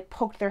guys finally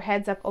poked their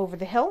heads up over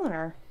the hill and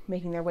are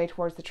making their way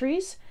towards the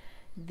trees.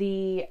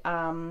 The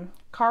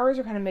cars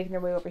are kind of making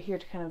their way over here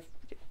to kind of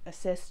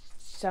assist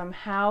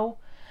somehow.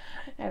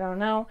 I don't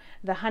know.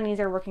 The honeys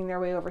are working their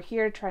way over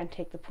here to try and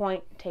take the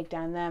point, take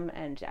down them,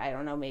 and I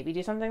don't know, maybe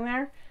do something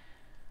there.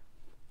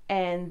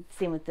 And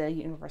same with the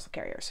universal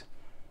carriers.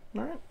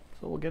 All right,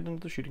 so we'll get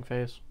into the shooting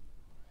phase.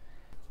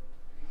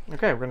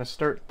 Okay, we're going to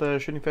start the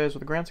shooting phase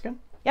with the Grants again?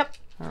 Yep.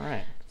 All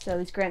right. So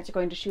these Grants are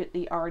going to shoot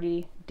the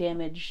already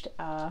damaged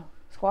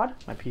squad.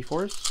 My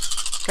P4s.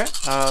 Okay,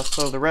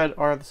 so the red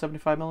are the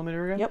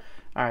 75mm again? Yep.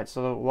 All right,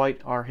 so the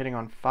white are hitting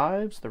on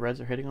 5s, the reds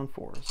are hitting on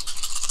 4s.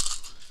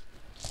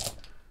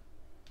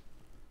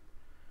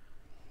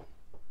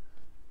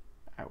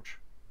 Ouch.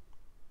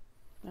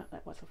 No,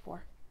 that was a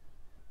 4.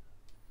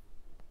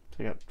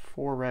 So you got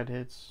 4 red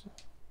hits.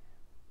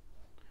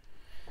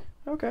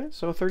 Okay,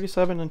 so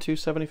 37 and 2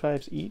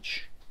 75s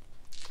each.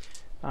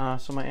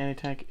 So my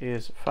anti-tank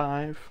is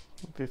 5.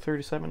 The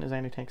 37 is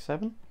anti-tank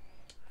 7.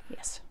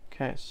 Yes.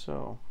 Okay,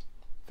 so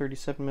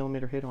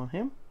 37mm hit on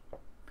him.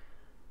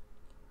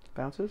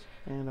 Bounces.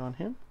 And on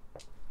him.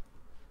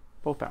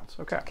 Both bounce.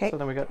 Okay. So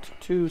then we got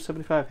 2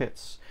 75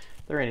 hits.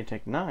 They're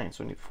anti-tank 9,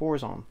 so we need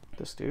 4s on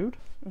this dude.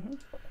 Mm-hmm.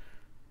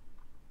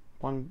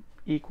 1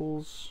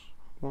 equals,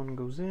 1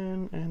 goes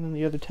in, and then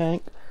the other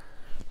tank.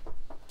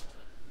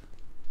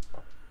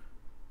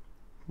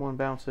 1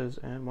 bounces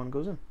and 1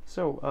 goes in.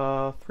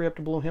 So 3 up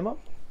to blow him up.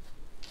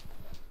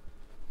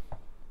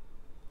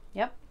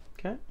 Yep.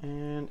 Okay,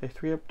 and a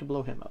 3 up to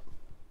blow him up.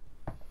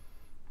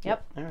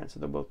 Yep. All right, so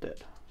they're both dead.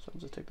 So I'll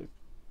just take the.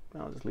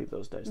 I'll just leave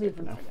those dice Leave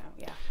there them for now.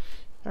 for now, yeah.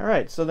 All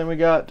right, so then we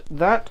got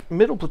that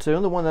middle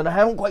platoon, the one that I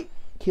haven't quite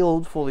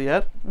killed fully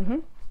yet. Mm-hmm.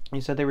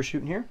 You said they were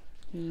shooting here?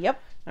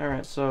 Yep. All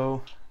right,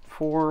 so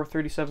 4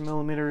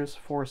 37mm,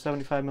 4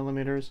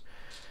 75mm.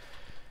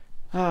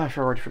 I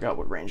already forgot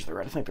what range they're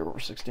at. I think they're over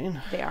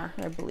 16. They are,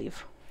 I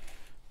believe.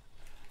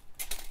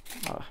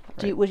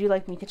 Right. Would you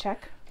like me to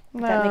check?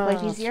 Would that make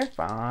life easier? It's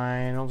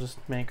fine. I'll just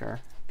make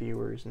our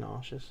viewers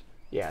nauseous.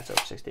 Yeah, it's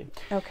over 16.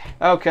 Okay.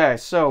 Okay,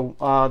 so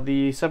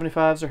the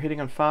 75s are hitting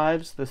on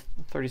 5s. The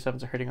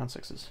 37s are hitting on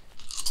 6s.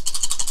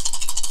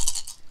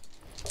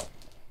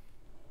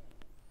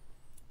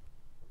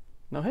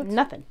 No hits?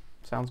 Nothing.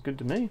 Sounds good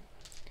to me.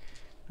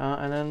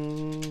 And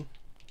then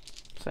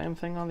same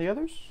thing on the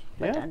others?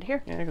 Right down to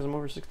here. Yeah, because I'm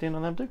over 16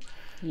 on them too.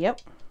 Yep.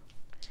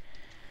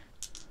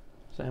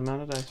 Same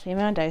amount of dice. Same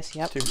amount of dice,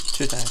 yep. Two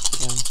tanks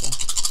again, so.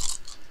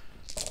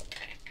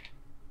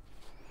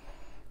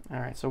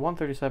 Alright, so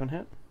 137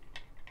 hit.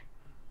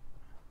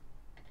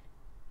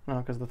 No,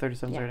 because the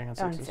 37s are hitting on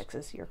 6s. On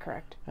 6s, you're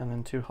correct. And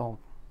then 2 hull,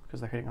 because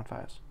they're hitting on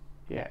 5s.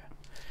 Yeah.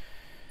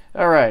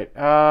 Alright,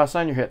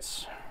 assign your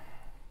hits.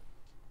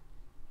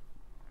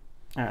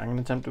 Alright, I'm going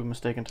to attempt to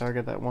mistaken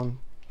target that 1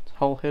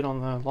 hull hit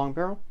on the long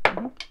barrel.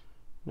 Mm-hmm.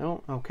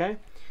 No, okay.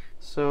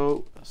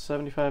 So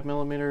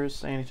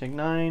 75mm, anti-tank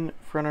 9.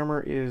 Front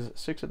armor is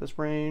 6 at this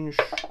range.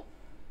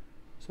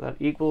 So that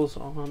equals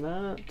on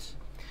that.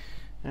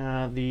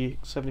 The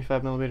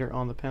 75mm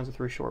on the Panzer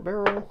III short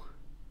barrel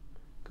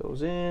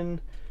goes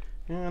in.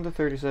 And the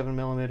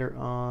 37mm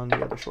on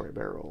the other short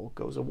barrel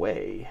goes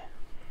away.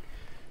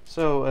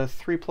 So a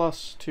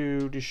 3+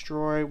 to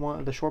destroy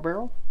the short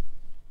barrel.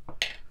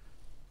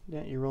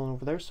 Yeah, you're rolling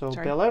over there, so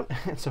Sorry. bail out.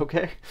 It's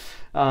okay.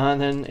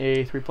 And then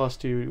a 3+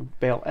 to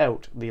bail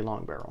out the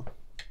long barrel.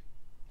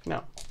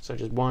 No, so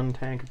just 1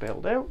 tank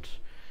bailed out.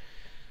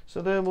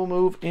 So then we'll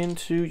move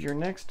into your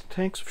next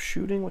tanks of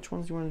shooting. Which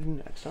ones do you want to do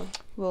next, huh?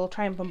 We'll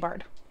try and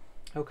bombard.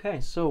 Okay,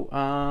 so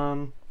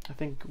I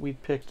think we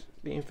picked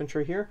the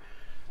infantry here.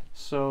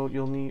 So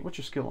you'll need, what's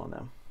your skill on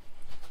them?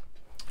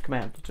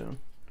 Command platoon.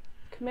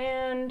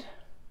 Command,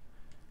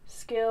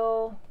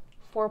 skill,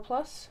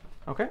 4+.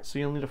 Okay, so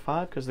you'll need a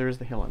 5 because there is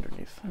the hill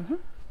underneath.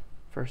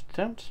 First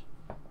attempt.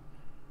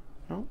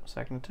 No.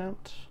 Second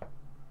attempt.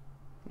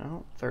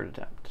 No. Third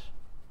attempt.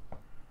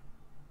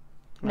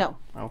 No.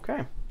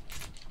 Okay.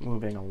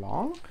 Moving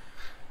along.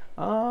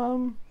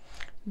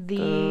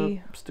 The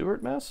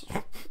Stuart mess?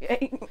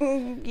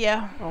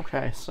 yeah.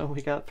 Okay, so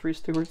we got 3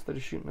 Stuarts that are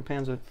shooting the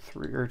Panzer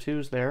 3 or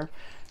 2s there.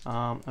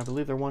 I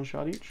believe they're 1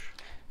 shot each.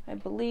 I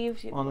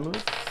believe on the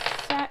move.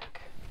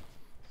 Sack.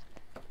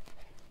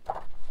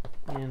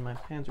 And my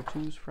Panzer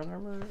 2's front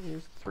armor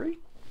is 3.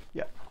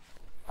 Yeah.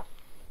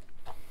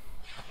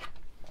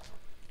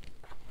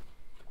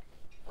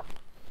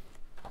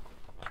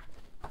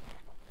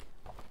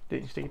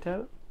 Did you sticky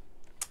tab it?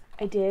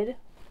 I did.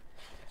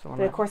 So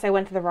but of course I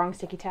went to the wrong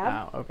sticky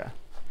tab. Oh, okay.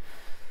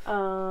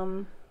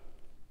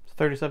 It's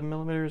 37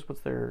 millimeters.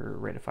 What's their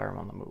rate of fire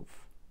on the move?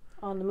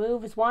 On the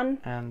move is 1.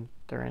 And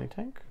their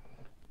anti-tank?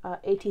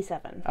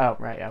 AT7. Oh,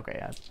 right. Okay,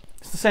 yeah.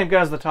 It's the same guy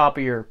as the top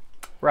of your...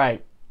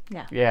 Right.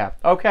 Yeah. Yeah.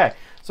 Okay.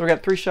 So we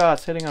got 3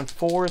 shots hitting on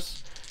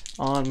 4s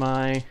on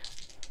my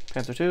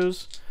Panzer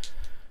 2s.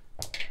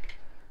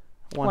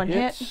 One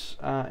hit.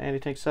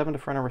 Anti-tank 7 to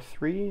front armor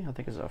 3. I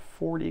think is a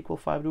 4 to equal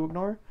 5 to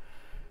ignore.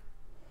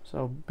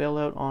 So bail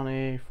out on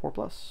a 4+.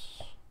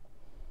 Bails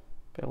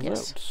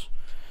out.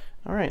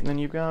 All right, and then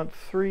you've got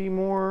 3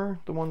 more,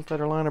 the ones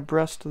that are line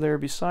abreast there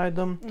beside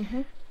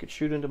them. Could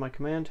shoot into my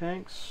command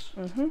tanks.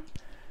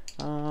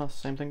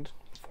 Same thing,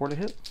 4 to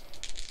hit.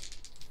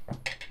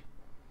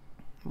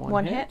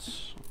 One hit.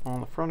 On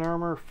the front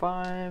armor,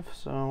 5,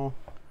 so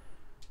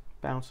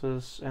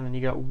bounces, and then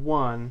you got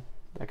 1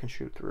 that can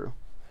shoot through.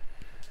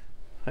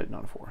 Hitting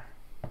on a 4.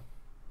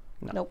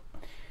 No. Nope.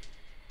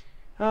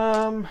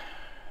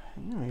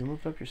 You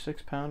moved up your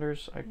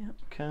 6-pounders.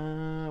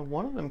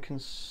 One of them can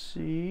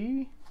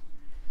see.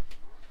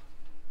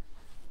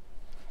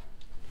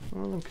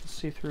 One of them can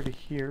see through to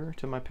here,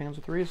 to my Panzer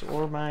 3s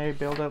or my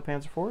bailed out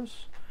Panzer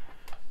 4s.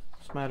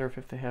 It's a matter of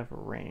if they have a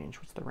range.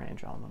 What's the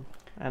range on them?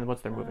 And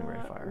what's their moving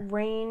rate of fire?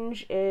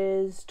 Range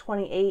is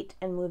 28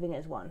 and moving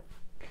is 1.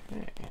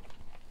 Okay.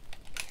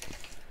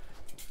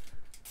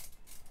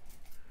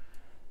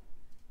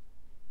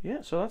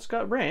 Yeah, so that's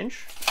got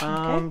range. Do you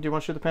want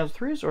to shoot the Panzer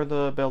 3s or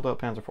the bailed out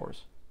Panzer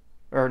 4s?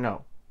 Or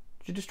no?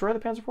 Did you destroy the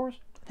Panzer 4s?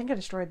 I think I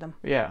destroyed them.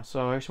 Yeah,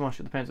 so I actually want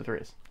to shoot the Panzer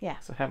 3s. Yeah.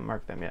 So I haven't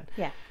marked them yet.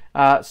 Yeah.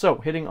 So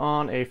hitting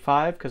on a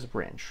 5 because of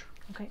range.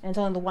 Okay, and it's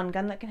only the 1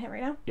 gun that can hit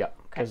right now? Yeah,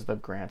 because the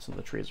grants and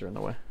the trees are in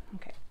the way.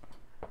 Okay.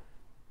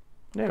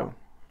 No. Cool.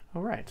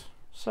 All right.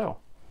 So,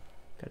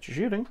 got your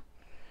shooting.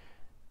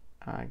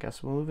 I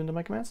guess we'll move into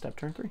my command step,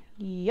 turn 3.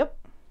 Yep.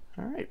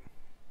 All right.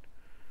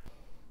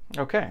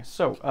 Okay,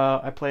 so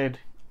I played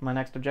my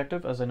next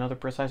objective as another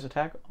precise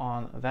attack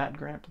on that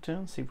Grant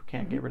platoon. See if we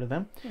can't get rid of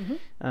them.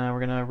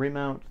 We're going to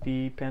remount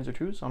the Panzer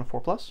 2s on a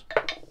 4+.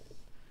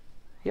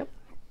 Yep.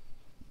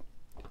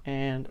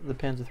 And the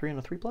Panzer 3 on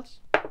a 3+.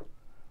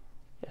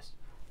 Yes.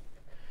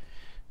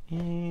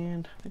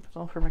 And I think that's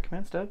all for my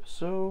command step,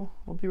 so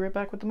we'll be right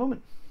back with the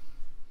movement.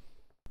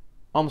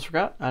 Almost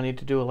forgot, I need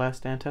to do a last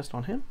stand test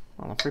on him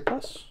on a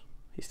 3+.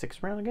 He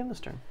sticks around again this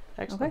turn.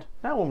 Excellent. Okay.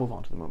 Now we'll move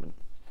on to the movement.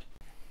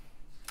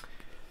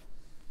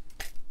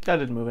 I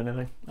didn't move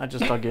anything. I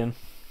just dug in.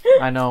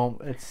 I know,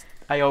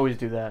 I always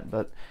do that,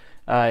 but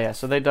yeah,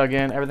 so they dug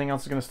in. Everything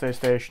else is going to stay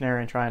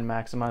stationary and try and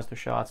maximize their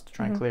shots to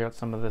try and clear out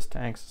some of this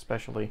tanks,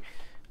 especially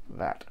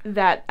that.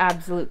 That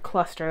absolute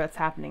cluster that's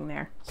happening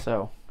there.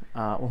 So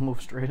we'll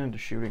move straight into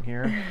shooting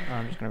here.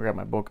 I'm just going to grab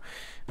my book.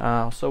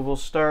 So we'll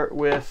start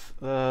with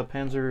the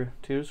Panzer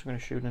 2s. We're going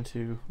to shoot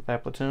into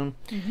that platoon.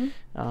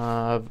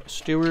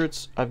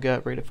 Stuarts, I've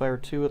got rate of fire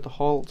 2 at the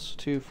halts,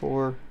 2,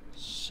 4,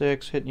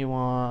 6, hitting you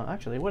on...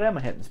 Actually, what am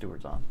I hitting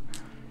Stuarts on?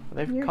 Are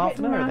they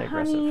confident or are they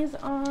aggressive? Honeys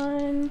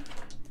on...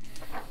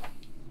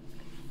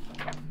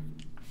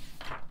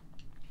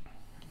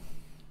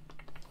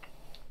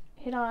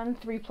 Hit on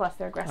 3+,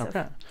 they're aggressive.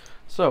 Okay.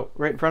 So,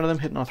 right in front of them,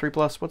 hitting on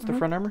 3+. What's their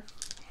front armor?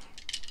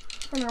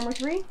 Front armor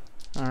 3.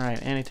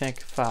 Alright,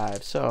 anti-tank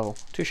 5. So,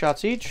 2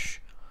 shots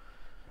each.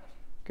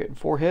 Getting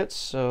 4 hits.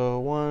 So,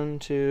 1,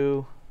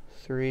 2,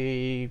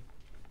 3,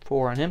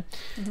 4 on him.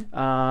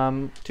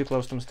 Too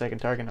close to mistaken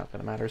target, not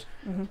that it matters.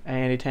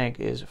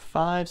 Anti-tank is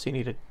 5, so you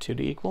need a 2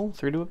 to equal,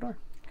 3 to ignore.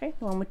 Okay,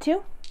 the one with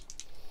 2.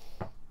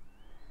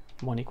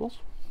 1 equals.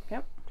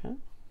 Yep. Okay.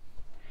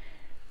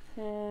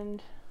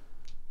 And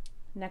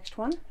next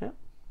one. Yep.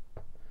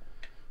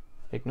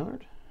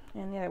 Ignored.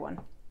 And the other one.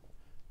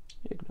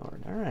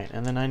 Ignored. Alright,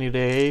 and then I need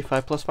a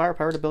 5+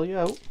 firepower to bail you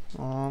out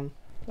on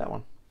that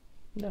one.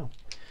 No.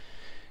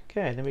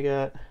 Okay, then we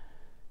got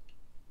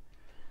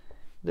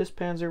this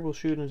Panzer will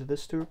shoot into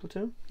this Stuart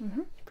platoon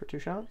for 2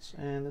 shots,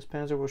 and this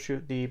Panzer will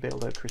shoot the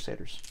bailed out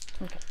Crusaders.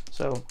 Okay.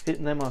 So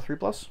hitting them on a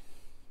 3+,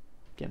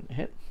 getting a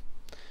hit.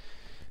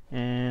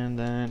 And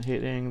then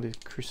hitting the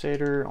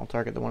Crusader, I'll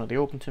target the one at the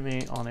open to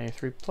me on a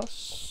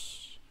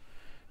 3+,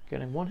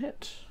 getting 1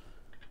 hit.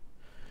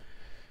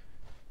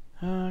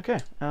 Okay,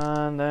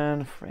 and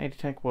then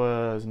anti-tank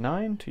was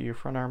 9 to your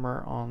front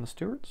armor on the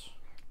Stuarts.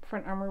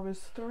 Front armor was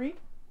 3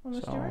 on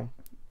the Stuart.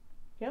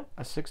 Yep.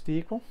 A 60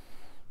 equal.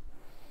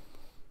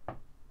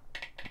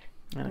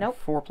 And nope.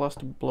 a 4+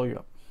 to blow you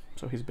up.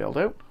 So he's bailed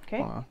out.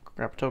 Okay.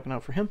 Grab a token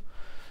out for him.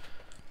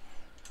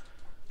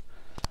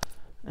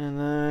 And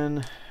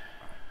then,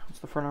 what's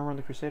the front armor on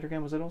the Crusader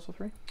again? Was it also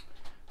 3?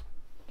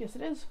 Yes,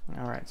 it is.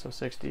 Alright, so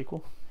 60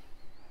 equal.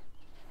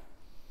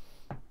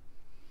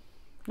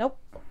 Nope.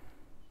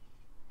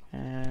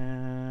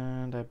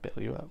 And I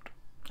bail you out.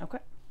 Okay.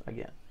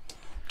 Again.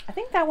 I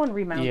think that one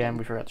remounted. Yeah, and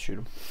we forgot to shoot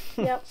him.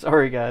 Yep.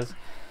 Sorry, guys.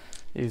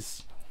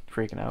 He's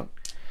freaking out.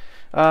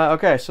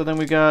 Okay, so then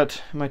we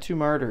got my 2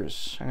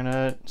 martyrs. I'm going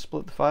to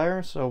split the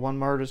fire. So one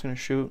martyr is going to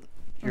shoot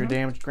your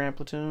damaged Grant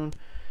platoon,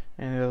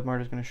 and the other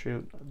martyr is going to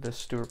shoot this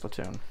Stuart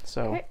platoon.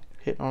 So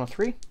hit on a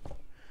 3.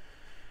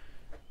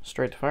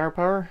 Straight to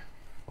firepower.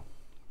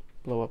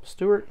 Blow up a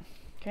Stuart.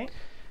 Okay.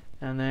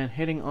 And then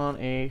hitting on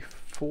a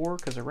 4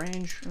 because of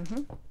range.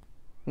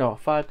 No,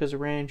 5 because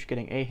of range,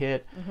 getting a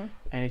hit.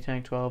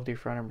 Anti-tank 12, D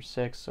front armor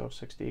 6, so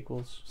 60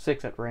 equals.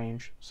 6 at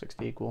range,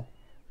 60 equal.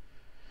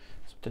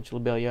 So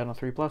potentially bail you out on a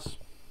 3+.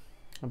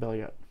 I'll bail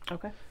you out.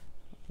 Okay.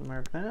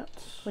 Mark that.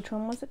 Which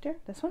one was it, dear?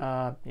 This one?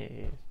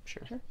 Yeah,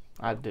 sure.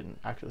 I didn't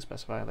actually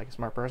specify, like a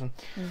smart person.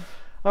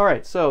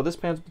 Alright, so this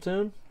Panzer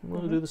platoon,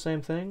 we'll do the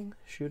same thing.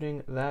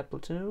 Shooting that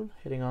platoon,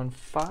 hitting on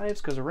 5s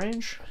because of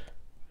range.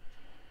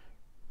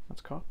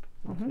 That's cocked.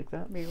 I'll take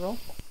that. Reroll.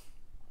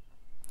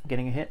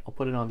 Getting a hit, I'll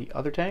put it on the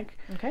other tank.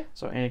 Okay.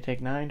 So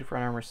anti-tank 9 to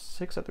front armor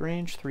 6 at the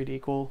range, 3 to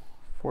equal,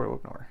 4 to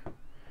ignore.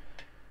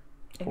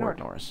 4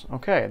 ignores.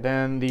 Okay,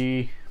 then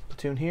the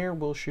platoon here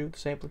will shoot the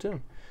same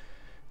platoon.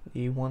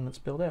 The one that's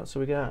built out. So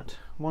we got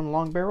 1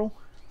 long barrel,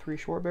 3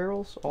 short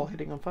barrels, all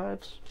hitting on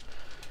 5s.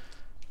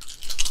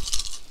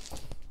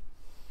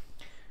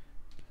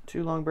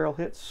 2 long barrel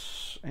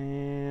hits,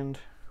 and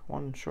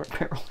 1 short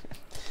barrel hit.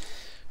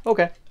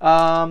 Okay,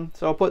 so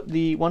I'll put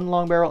the 1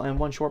 long barrel and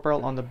 1 short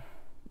barrel on the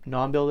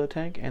non-build out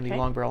tank, and the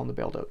long barrel on the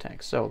build out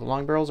tank. So the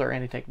long barrels are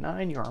anti-tank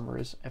 9, your armor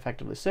is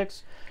effectively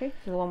 6. Okay,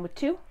 so the one with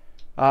 2?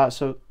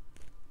 So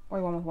or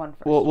the one with 1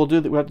 first? We'll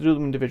do we have to do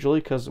them individually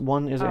because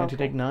one is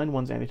anti-tank 9,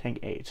 one's anti-tank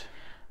 8.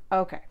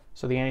 Okay.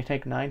 So the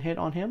anti-tank 9 hit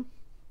on him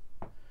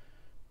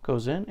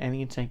goes in, and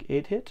the anti-tank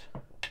 8 hit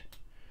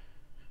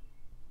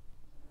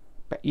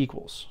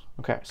equals.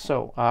 Okay,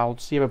 so I'll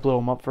see if I blow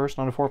him up first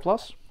on a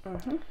 4+,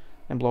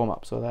 and blow him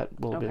up. So that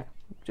will be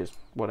just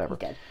whatever.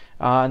 Good.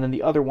 And then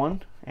the other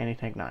one,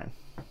 anti-tank 9.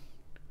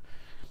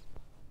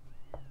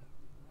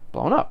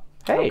 Blown up.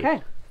 Hey,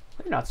 you're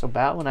not so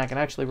bad when I can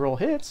actually roll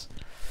hits.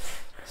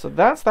 So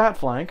that's that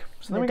flank.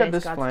 So then we got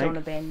this flank. Don't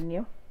abandon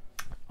you.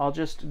 I'll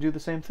just do the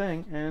same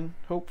thing and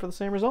hope for the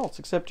same results,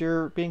 except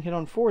you're being hit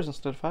on 4s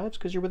instead of 5s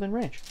because you're within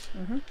range.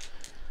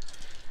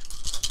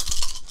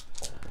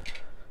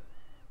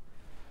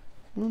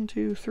 1,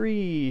 2,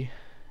 3,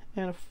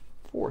 and a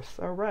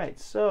 4th. All right,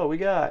 so we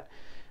got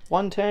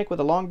 1 tank with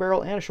a long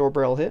barrel and a short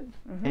barrel hit,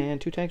 and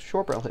 2 tanks with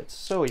short barrel hits.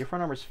 So your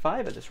front armor is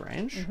 5 at this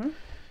range,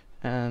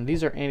 and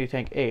these are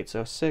anti-tank 8,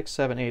 so 6,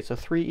 7, 8. So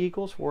 3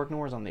 equals, 4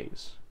 ignores on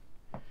these.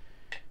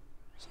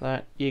 So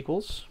that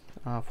equals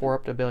 4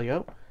 up to bail you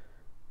out.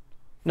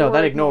 No,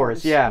 that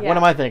ignores. Yeah, what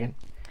am I thinking?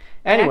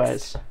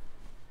 Anyways,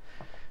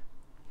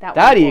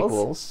 that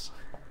equals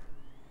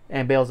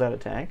and bails out a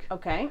tank.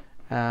 Okay.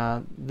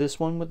 This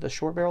one with the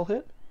short barrel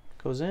hit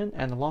goes in,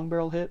 and the long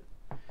barrel hit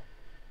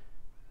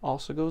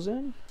also goes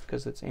in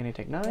because it's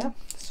anti-tank 9. Yep.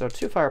 So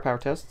 2 firepower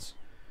tests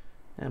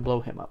and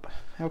blow him up.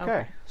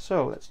 Okay,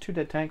 so that's 2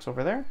 dead tanks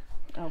over there.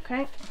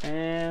 Okay.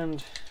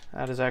 And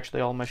that is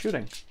actually all my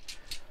shooting.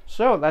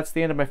 So that's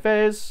the end of my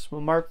phase.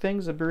 We'll mark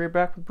things and be right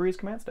back with Bree's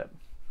command step.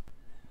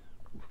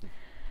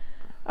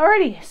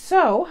 Alrighty,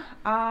 so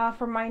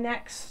for my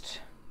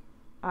next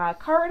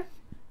card,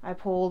 I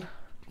pulled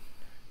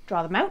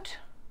Draw the Mount.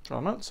 Draw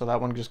them out. So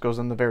that one just goes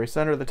in the very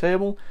center of the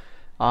table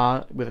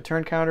with a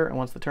turn counter, and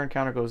once the turn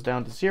counter goes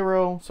down to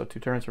 0, so 2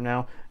 turns from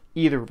now,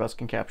 either of us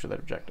can capture that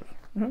objective.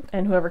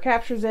 And whoever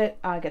captures it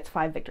gets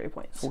 5 victory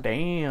points. Oh,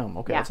 damn.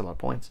 Okay, that's a lot of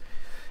points.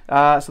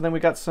 So then we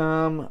got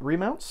some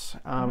remounts.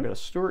 We got a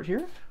Stuart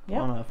here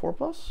on a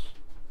 4+.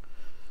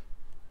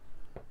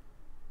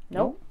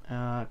 Nope.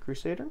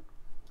 Crusader.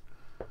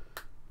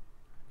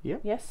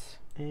 Yep. Yes.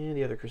 And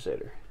the other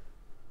Crusader.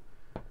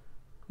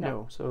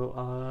 No.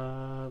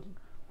 So,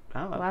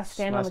 last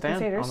stand on the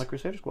Crusaders. On the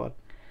Crusader squad.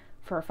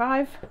 For a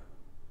 5.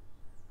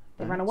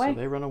 They run away. So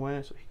they run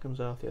away, so he comes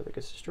off, the other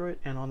gets destroyed.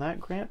 And on that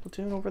Grant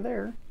platoon over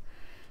there,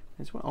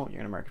 is well, oh, you're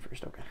going to mark it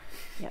first, okay.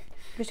 Yep.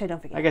 Just so I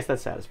don't forget. I guess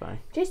that's satisfying.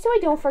 Just so I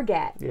don't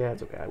forget. Yeah,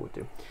 it's okay, I would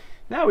too.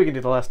 Now we can do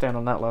the last stand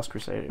on that last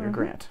Crusader,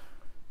 Grant.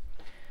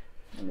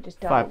 Let me just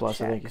 5+,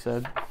 check. I think you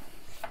said.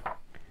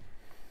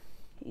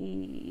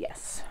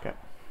 Yes. Okay.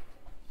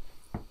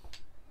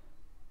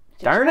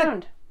 Just Darn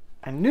round. it!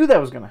 I knew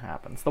that was going to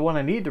happen. It's the one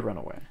I need to run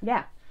away. Yeah,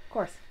 of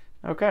course.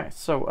 Okay,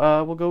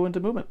 so we'll go into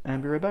movement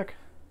and be right back.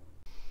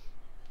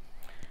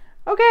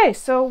 Okay,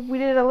 so we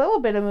did a little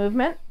bit of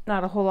movement,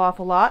 not a whole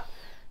awful lot.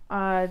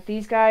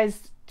 These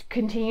guys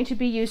continue to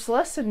be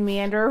useless and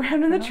meander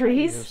around in the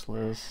trees.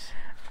 Useless.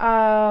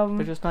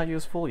 They're just not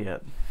useful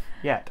yet.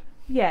 Yet.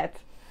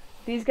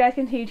 These guys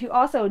continue to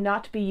also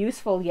not be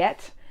useful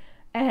yet,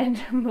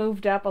 and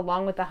moved up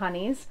along with the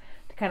honeys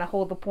to kind of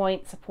hold the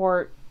point,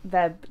 support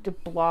the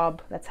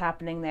blob that's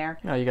happening there.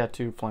 No, you got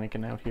 2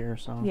 flanking out here,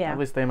 so yeah. At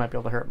least they might be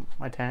able to hurt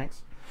my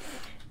tanks.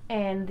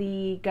 And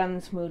the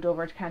guns moved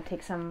over to kind of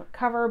take some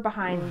cover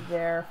behind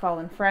their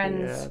fallen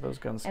friends. Yeah, those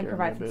guns scare and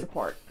provide me a some bit.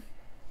 support.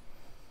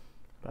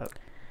 But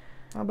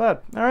not bad.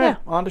 All right,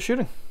 on to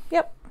shooting.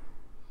 Yep.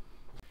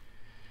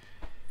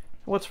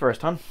 What's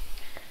first, hon?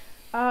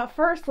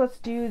 First, let's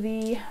do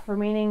the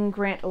remaining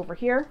Grant over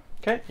here.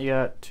 Okay, you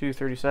got 2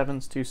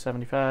 37s, 2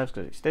 75s,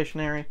 because he's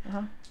stationary.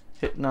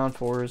 Hitting on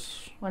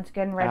 4s. Once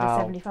again, red is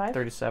 75.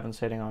 37s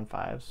hitting on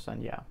 5s,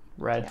 and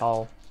red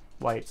hull,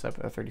 white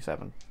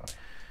 37.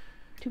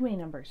 Too many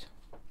numbers.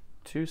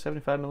 2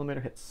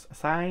 75mm hits.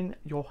 Assign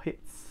your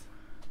hits.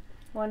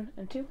 1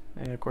 and 2.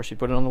 And of course, you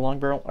put it on the long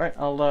barrel. All right,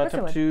 I'll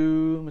attempt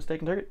to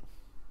mistaken target.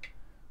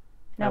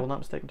 No. I will not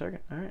mistaken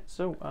target. All right,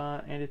 so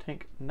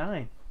anti-tank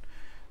 9,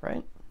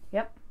 right?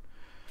 Yep.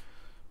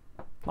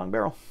 Long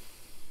barrel.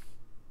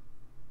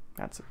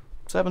 That's a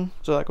 7,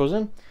 so that goes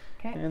in.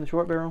 Okay. And the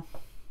short barrel,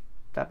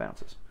 that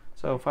bounces.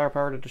 So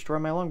firepower to destroy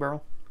my long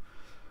barrel.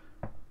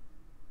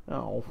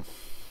 Oh.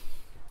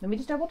 Let me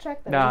just double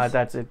check. Nah,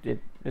 that's it.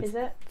 It's is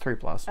it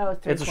 3+. Oh,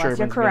 it's 3+. It's a Sherman's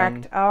You're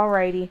correct. gun.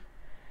 Alrighty.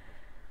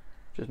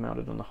 Just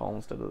mounted on the hull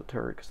instead of the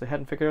turret because they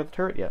hadn't figured out the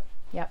turret yet.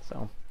 Yep.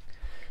 So,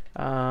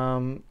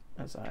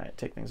 as I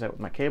take things out with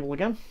my cable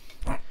again.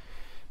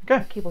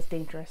 Okay. Cable's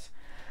dangerous.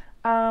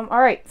 All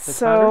right. 6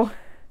 so. Pounders.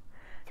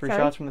 3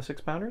 shots from the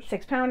 6 pounders.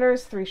 6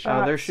 pounders, 3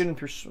 shots. They're shooting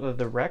through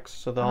the wrecks,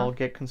 so they'll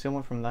get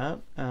concealment from that.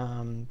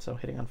 So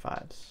hitting on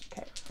 5s.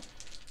 Okay.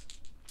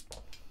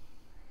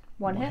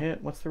 One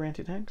hit. What's their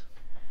anti-tank?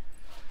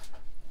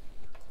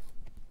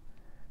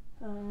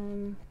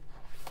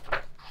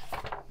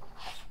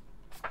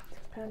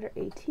 Pounder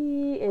AT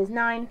is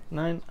 9.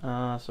 9.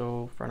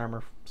 So front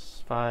armor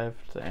 5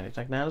 to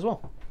anti-tank 9 as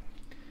well.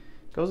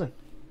 Goes in.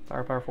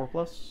 Firepower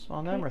 4+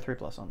 on them or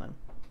 3+ on them?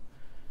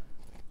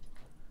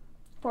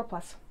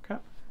 4+.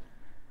 Okay.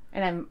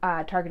 And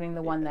I'm targeting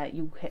the one that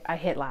I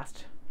hit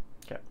last.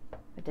 Okay.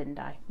 It didn't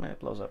die. It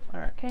blows up. All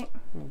right. Okay.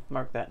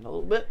 Mark that in a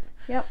little bit.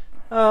 Yep.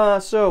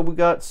 So we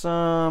got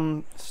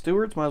some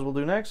stewards. Might as well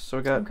do next. So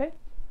we got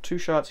 2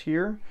 shots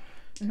here.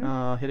 Hitting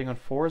on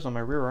 4s on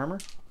my rear armor.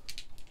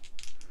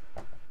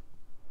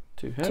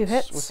 2 hits. 2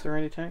 hits. What's their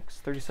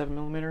anti-tanks?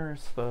 37mm.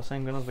 It's the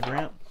same gun as the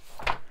Grant.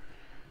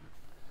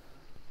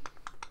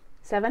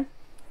 7.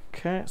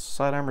 Okay.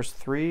 Side armor's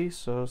 3.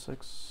 So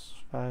 6,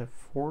 5,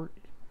 4.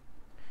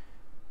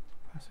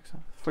 5, 6,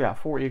 7. Yeah,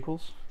 4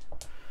 equals.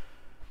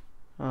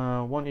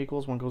 1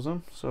 equals, 1 goes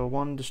in. So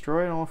 1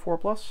 destroyed on a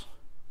 4+.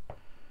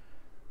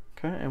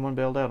 Okay, and 1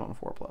 bailed out on a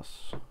 4+.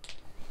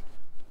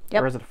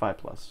 Yep. Or is it a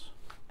 5+?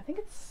 I think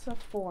it's a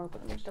 4,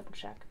 but let me just double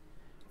check.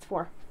 It's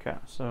 4. Okay,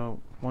 so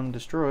 1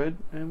 destroyed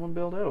and 1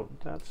 bailed out.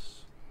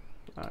 That's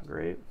not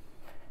great.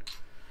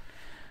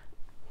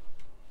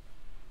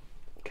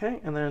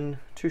 Okay, and then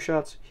 2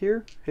 shots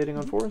here, hitting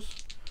on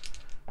 4s.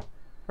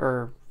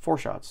 Or 4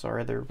 shots,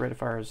 sorry. Their rate of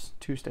fire is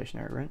 2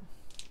 stationary, right?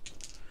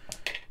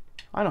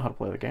 I know how to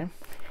play the game.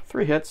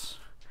 3 hits.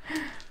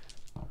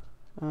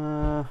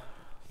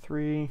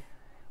 3.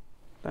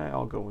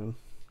 I'll go in.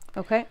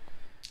 Okay.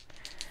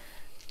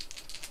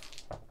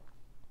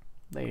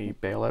 They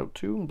bail out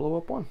 2 and blow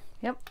up 1.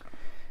 Yep.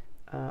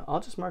 I'll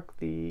just mark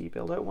the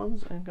bailed out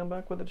ones and come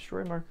back with a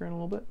destroy marker in a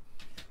little bit.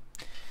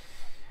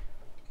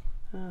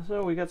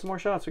 So we got some more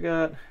shots. We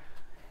got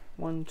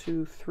 1,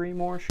 2, 3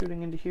 more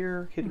shooting into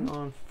here, hitting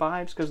on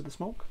 5s because of the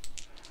smoke.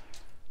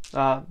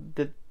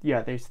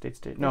 They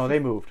stayed. No, they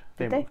moved.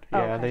 They moved. Oh,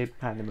 yeah, okay. they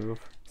had to move.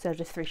 So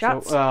just 3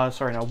 shots. So,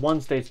 sorry, no,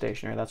 1 stayed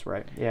stationary. That's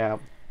right. Yeah.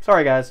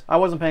 Sorry, guys. I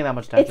wasn't paying that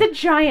much attention. It's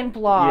a giant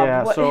blob.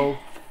 Yeah. So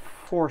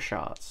 4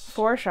 shots.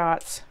 4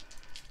 shots.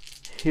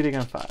 Hitting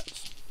on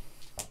 5s.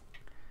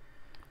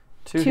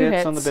 2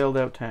 hits on the bailed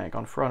out tank.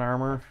 On front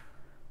armor,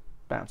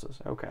 bounces.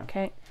 Okay.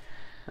 Okay.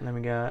 And then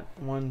we got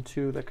 1,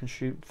 2 that can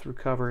shoot through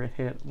cover and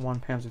hit 1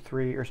 Panzer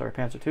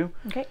 2.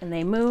 Okay, and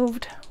they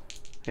moved.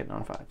 Hitting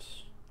on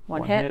 5s.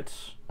 1 hit.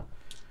 Hits.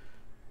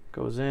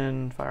 Goes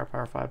in,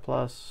 firepower 5+,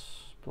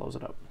 blows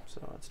it up.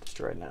 So it's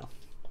destroyed now.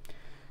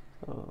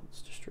 So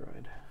it's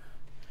destroyed.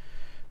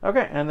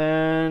 Okay, and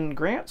then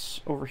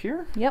Grant's over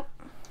here. Yep.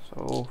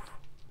 So,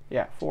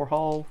 yeah, 4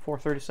 hull, 4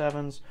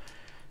 37s.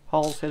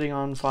 Hull's hitting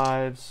on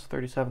 5s,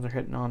 37s are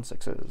hitting on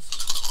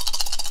 6s.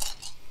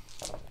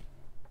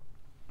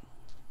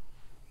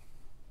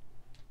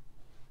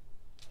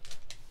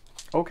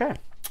 Okay.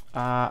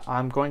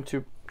 I'm going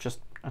to just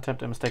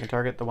attempt a mistaken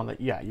target, the one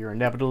that, you're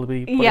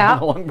inevitably putting on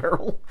the long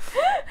barrel.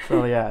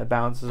 So, it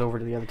bounces over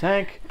to the other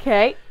tank.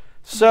 Okay.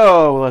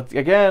 So,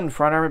 again,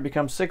 front armor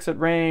becomes 6 at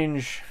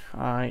range,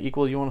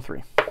 equal you on a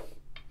 3.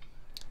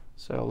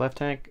 So So left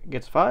tank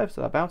gets 5,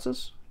 so that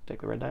bounces.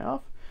 Take the red die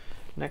off.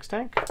 Next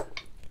tank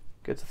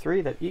gets a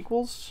 3, that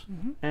equals.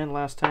 And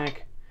last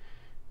tank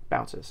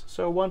bounces.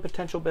 So 1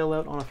 potential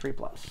bailout on a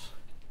 3+.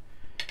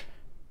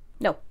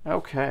 No.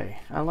 Okay,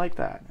 I like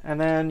that.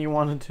 And then you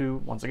wanted to,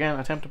 once again,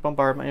 attempt to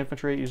bombard my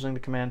infantry using the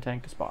command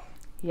tank to spot.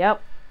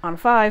 Yep, on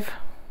 5.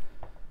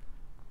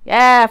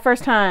 Yeah,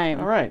 first time.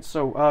 All right,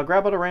 so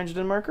grab out a ranged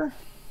in marker.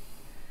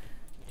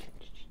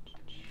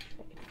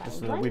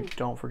 Just so that we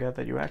don't forget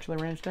that you actually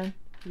ranged in.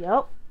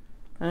 Yep.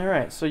 All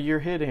right, so you're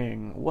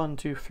hitting 1,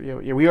 2, 3. Oh,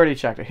 yeah, we already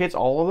checked. It hits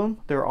all of them.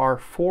 There are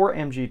 4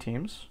 MG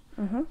teams.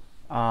 1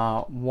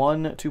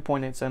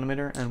 2.8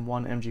 centimeter and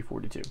 1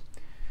 MG42.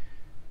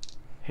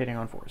 Hitting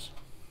on 4s.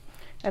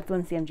 That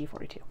one's the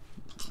MG42.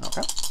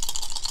 Okay.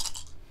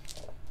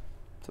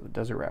 So the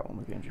Desert Rat one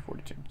with the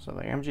MG42. So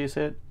the MG is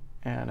hit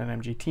and an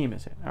MG team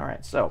is hit. All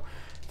right, so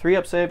 3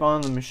 up save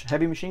on the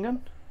heavy machine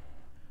gun.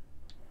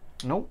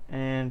 Nope.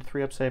 And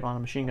 3 up save on a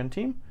machine gun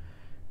team.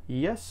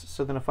 Yes.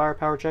 So then a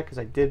firepower check because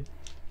I did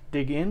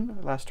dig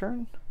in last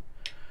turn.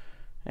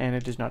 And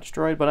it is not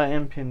destroyed, but I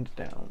am pinned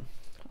down.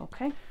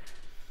 Okay.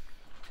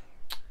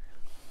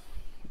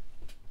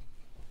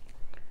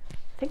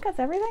 I think that's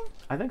everything?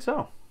 I think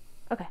so.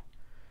 Okay.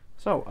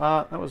 So,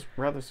 that was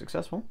rather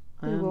successful.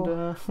 We And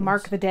will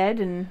mark the dead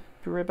and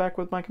be right back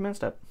with my command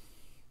step.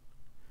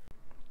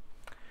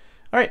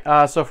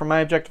 Alright, so for my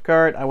objective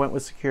card, I went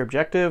with secure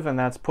objective, and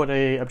that's put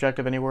a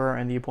objective anywhere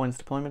in the opponent's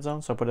deployment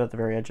zone. So I put it at the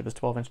very edge of his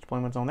 12-inch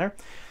deployment zone there.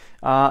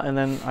 And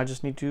then I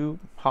just need to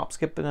hop,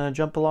 skip, and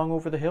jump along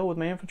over the hill with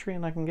my infantry,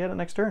 and I can get it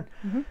next turn.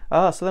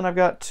 So then I've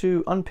got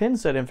to unpin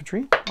said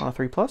infantry on a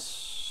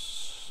 3+.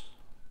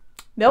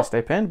 Nope.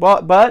 Stay pinned,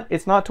 but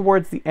it's not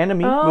towards the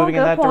enemy moving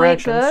in that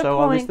direction,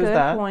 so at least there's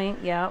that. Good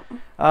point, yep.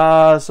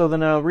 So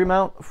then a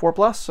remount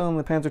 4+ on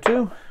the Panzer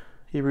II.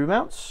 He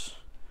remounts.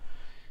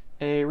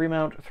 A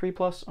remount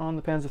 3+ on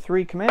the Panzer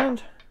III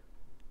command.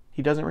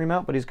 He doesn't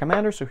remount, but he's a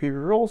commander, so he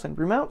rerolls and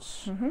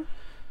remounts.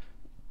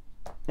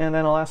 And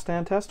then a last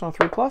stand test on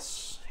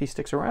 3+. He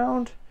sticks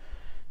around,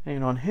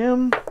 and on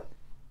him,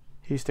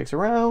 he sticks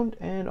around,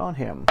 and on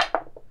him,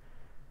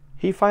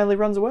 he finally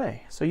runs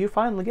away. So you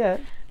finally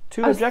get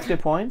 2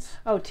 objective points.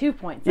 Oh, 2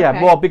 points. Yeah,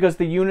 okay. well, because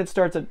the unit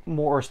starts at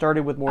more, or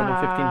started with more than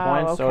 15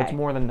 points, so okay. it's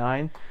more than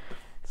 9.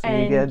 So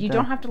and you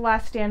don't have to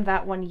last stand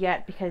that one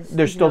yet because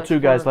there's still 2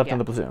 guys left in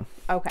the platoon.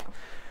 Okay.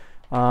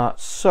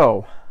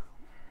 So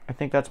I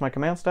think that's my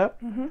command step.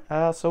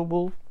 So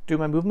we'll do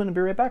my movement and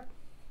be right back.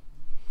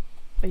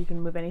 Are you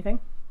gonna move anything?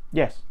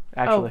 Yes,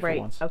 actually, right.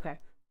 for once. Okay.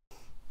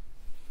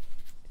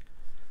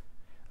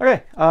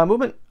 Okay,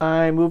 movement.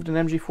 I moved an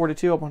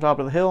MG42 up on top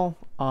of the hill.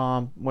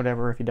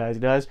 Whatever, if he dies,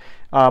 he dies.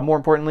 More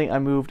importantly, I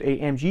moved a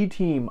MG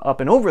team up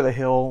and over the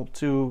hill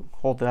to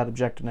hold that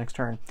objective next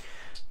turn.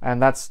 And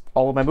that's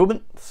all of my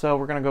movement. So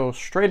we're going to go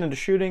straight into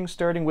shooting,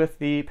 starting with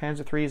the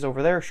Panzer IIIs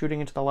over there, shooting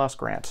into the last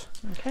Grant.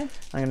 Okay.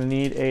 I'm going to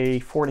need a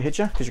 4 to hit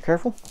you, because you're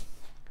careful.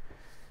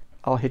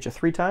 I'll hit you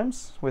 3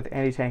 times with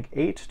anti-tank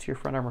 8 to your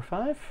front armor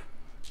 5.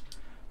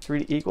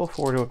 3 to equal,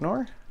 4 to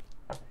ignore.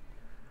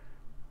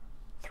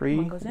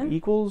 3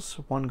 equals,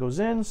 1 goes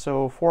in,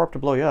 so 4 up to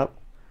blow you up.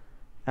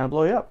 And I'll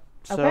blow you up.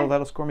 So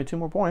that'll score me 2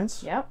 more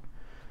points. Yep.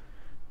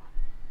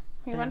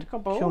 You want to go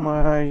bold? Kill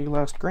my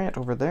last Grant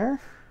over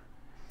there.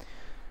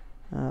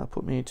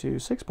 Put me to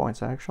 6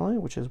 points actually,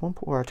 which is 2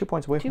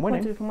 points away from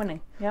winning. 2 points away from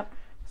winning. Yep.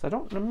 So I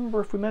don't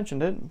remember if we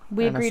mentioned it.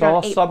 We agreed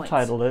on 8 points.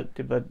 I subtitled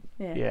it, but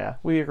yeah,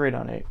 we agreed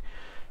on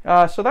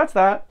 8. So that's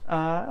that.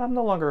 I'm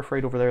no longer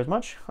afraid over there as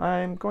much.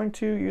 I'm going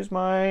to use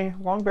my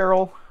long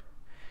barrel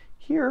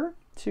here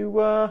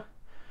to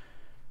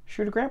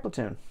shoot a Grant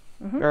platoon.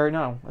 Or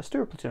no, a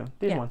Stuart platoon.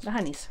 These ones. The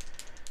honeys.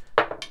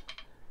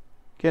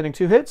 Getting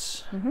 2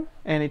 hits.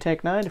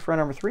 Anti-tank 9 to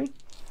front armor 3.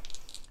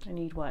 I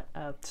need what?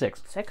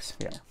 6. 6?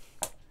 Yeah.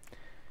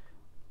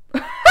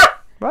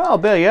 Well, I'll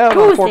bail you out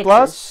on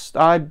 4+.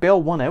 I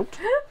bail 1 out.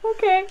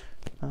 Okay.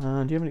 Do you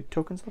have any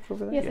tokens left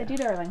over there? Yes, I do,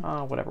 darling.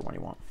 Whatever one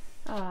you want.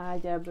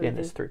 In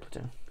this 3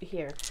 platoon.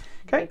 Here.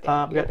 Okay,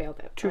 Right we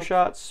got 2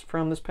 shots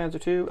from this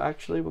Panzer II.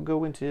 Actually, we'll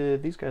go into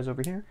these guys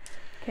over here.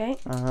 Okay.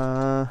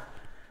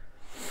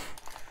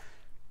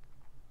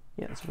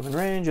 Yeah, it's within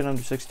range and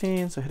under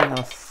 16, so hitting on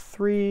a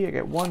 3. I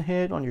get 1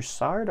 hit on your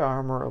side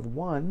armor of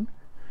 1.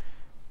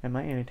 And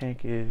my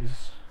anti-tank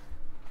is...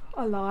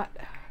 a lot.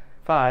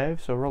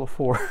 5, so roll a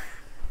 4.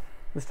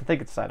 At least I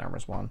think its side armor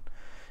is 1.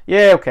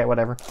 Yeah, okay,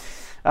 whatever.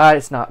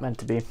 It's not meant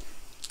to be.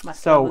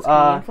 Must so,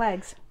 those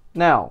flags.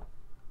 Now,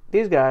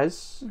 these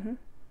guys are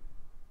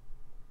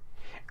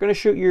going to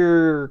shoot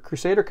your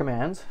Crusader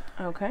commands.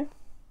 Okay.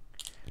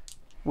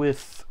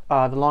 With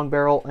the long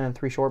barrel and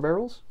 3 short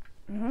barrels.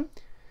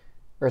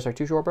 Or sorry,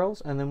 2 short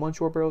barrels, and then 1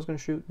 short barrel is going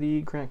to shoot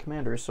the Grant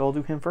commanders. So I'll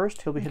do him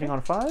first. He'll be hitting on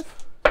a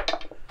 5.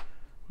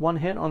 1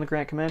 hit on the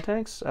Grant command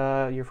tanks.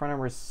 Your front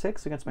armor is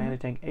 6 against my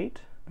anti-tank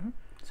 8.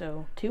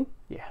 So 2?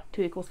 Yeah.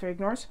 2 equals 3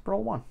 ignores?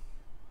 Roll 1.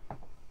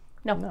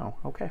 No. No.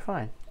 Okay,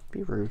 fine.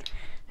 Be rude.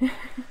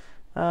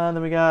 Then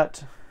we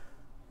got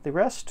the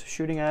rest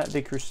shooting at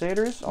the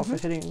Crusaders. Also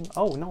hitting...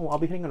 Oh, no, I'll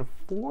be hitting on a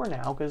 4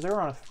 now because they're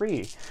on a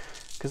 3.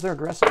 because they're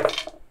aggressive.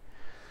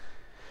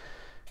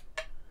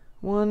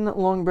 1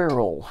 long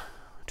barrel,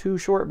 2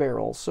 short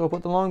barrels. So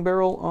put the long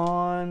barrel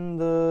on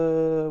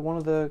one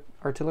of the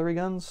artillery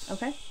guns.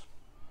 Okay.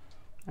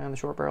 And the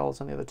short barrel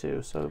is on the other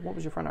 2. So what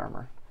was your front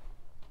armor?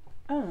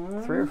 3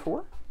 or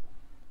 4?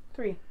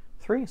 3.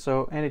 3.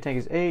 So anti-tank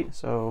is 8.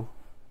 So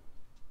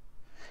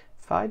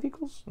 5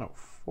 equals? No,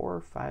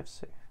 4, 5,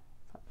 6,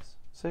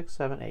 6,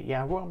 7, 8.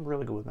 Yeah, well, I'm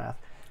really good with math.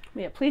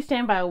 Yeah, please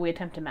stand by while we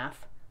attempt to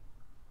math.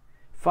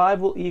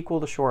 5 will equal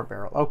the short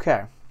barrel.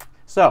 Okay.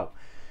 So,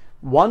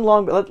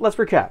 let's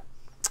recap.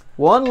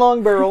 1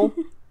 long barrel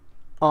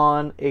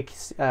on a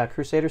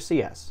Crusader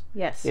CS.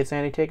 Yes. It's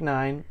anti-tank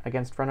 9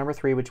 against front armor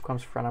 3, which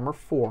becomes front armor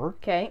 4.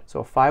 Okay. So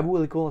a 5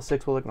 will equal, a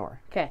 6 will ignore.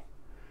 Okay.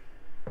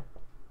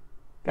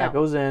 That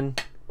goes in,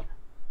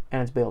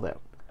 and it's bailed out.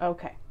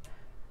 Okay.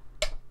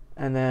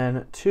 And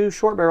then 2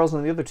 short barrels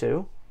on the other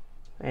 2.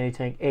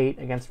 Anti-tank 8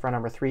 against front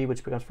armor 3,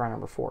 which becomes front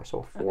armor 4.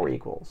 So 4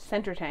 equals.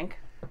 Center tank.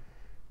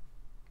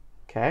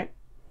 Okay.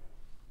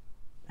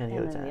 And the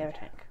other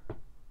tank.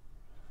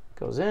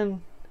 Goes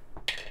in.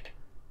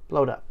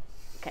 Load up.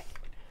 Okay.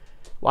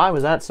 Why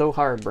was that so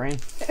hard, brain?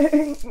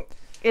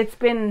 It's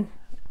been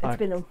a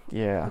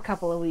a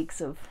couple of weeks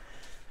of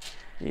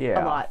a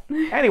lot.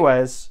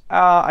 Anyways,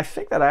 I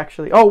think that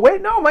actually. Oh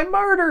wait, no, my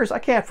martyrs! I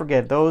can't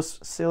forget those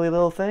silly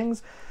little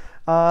things.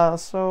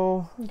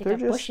 So They they're got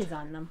just bushes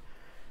on them.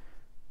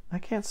 I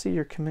can't see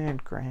your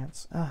command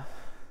grants.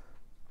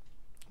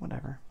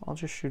 Whatever. I'll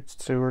just shoot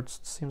stewards.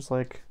 It seems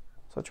like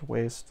such a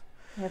waste.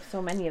 I have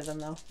so many of them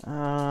though.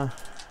 I'll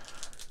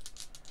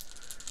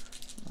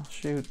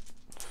shoot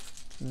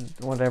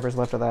whatever's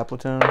left of that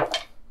platoon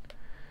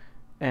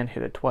and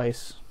hit it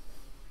twice.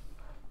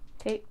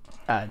 Okay.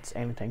 It's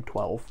anything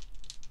 12.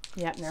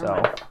 Yep, never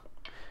mind.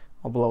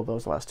 I'll blow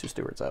those last 2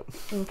 stewards up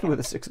with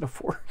a 6 and a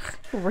 4.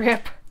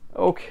 Rip.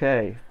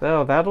 Okay,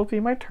 so that'll be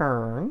my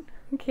turn.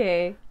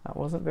 Okay. That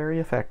wasn't very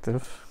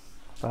effective,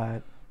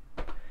 but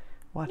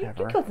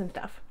whatever. You killed some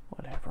stuff.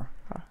 Whatever.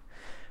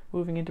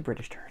 Moving into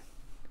British turn.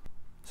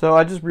 So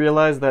I just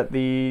realized that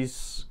the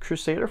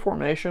Crusader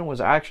formation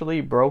was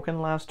actually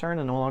broken last turn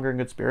and no longer in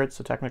good spirits,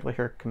 so technically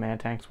her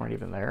command tanks weren't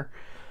even there.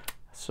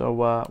 So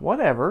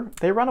whatever.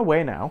 They run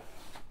away now.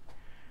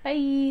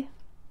 Bye.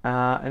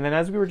 And then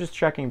as we were just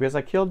checking, because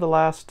I killed the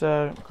last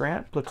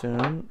Grant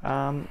platoon,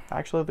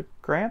 actually the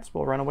Grants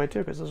will run away too,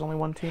 because there's only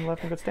 1 team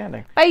left in good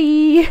standing.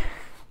 Bye.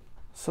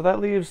 So that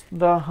leaves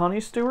the Honey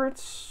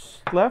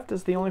Stewards left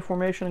as the only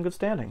formation in good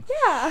standing.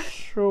 Yeah.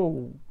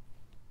 So,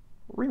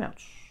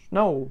 remounts.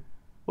 No.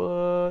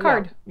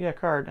 Card. Yeah,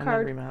 card and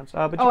Card. then remounts.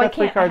 But you got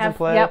 3 cards in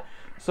play. Yep.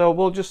 So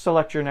we'll just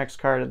select your next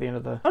card at the end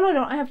of the... Oh,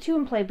 no, I have 2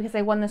 in play because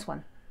I won this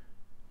one.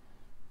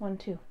 1,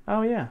 2.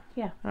 Oh, yeah.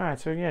 Yeah.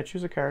 Alright, so yeah,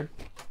 choose a card.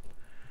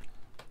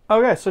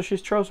 Okay, so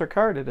she's chose her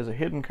card. It is a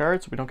hidden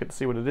card, so we don't get to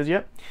see what it is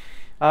yet.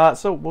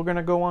 So we're going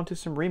to go on to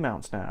some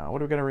remounts now.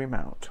 What are we going to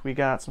remount? We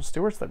got some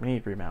stewards that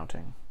need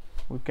remounting.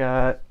 We've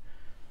got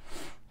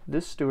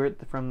this steward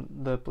from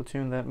the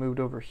platoon that moved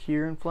over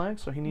here in flag,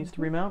 so he needs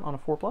to remount on a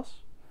 4+.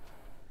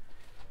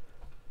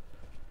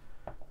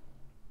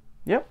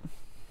 Yep.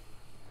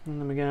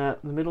 And then we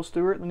got the middle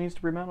steward that needs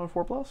to remount on a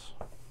 4+.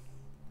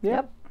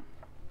 Yep.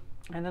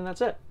 And then that's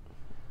it.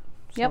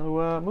 So Yep.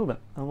 movement,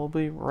 and we'll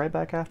be right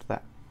back after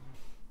that.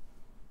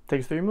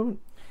 Take us through your movement.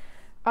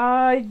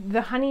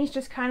 The honeys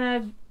just kind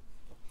of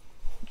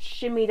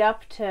shimmied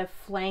up to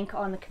flank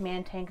on the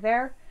command tank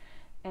there,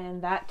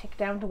 and that ticked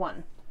down to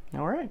 1.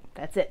 All right.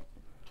 That's it.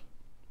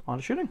 On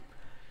to shooting.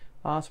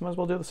 So might as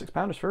well do the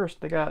 6-pounders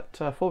first. They got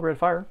full red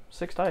fire,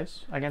 6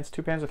 dice against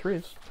 2 Panzer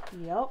 3s.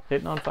 Yep.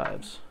 Hitting on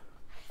 5s.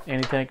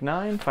 Anti-tank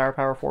 9,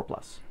 firepower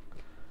 4+.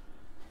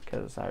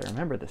 Because I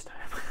remember this time.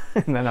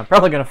 And then I'm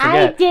probably going to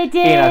forget in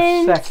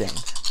a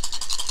second.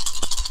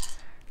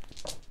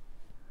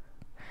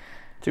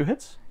 2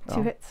 hits.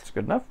 2 hits. That's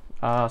good enough.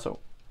 So.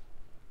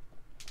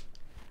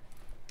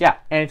 Yeah,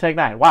 anti-tank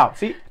 9. Wow.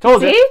 See?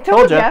 Told you.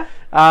 Told ya.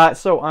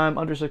 So I'm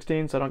under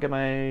 16, so I don't get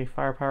my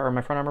firepower or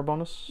my front armor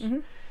bonus.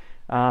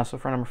 So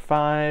front armor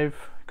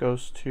 5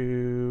 goes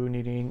to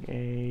needing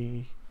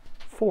a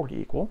 4 to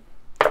equal.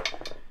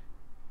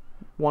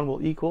 1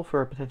 will equal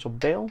for a potential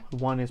bail.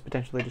 1 is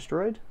potentially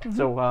destroyed.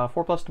 So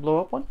 4+ to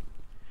blow up 1.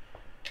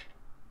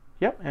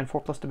 Yep, and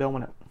 4+ to bail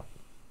 1 out.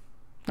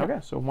 Okay,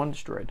 so 1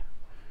 destroyed.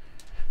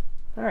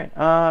 All right.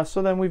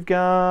 So then we've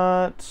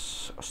got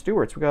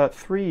stewards. We've got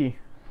 3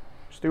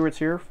 stewards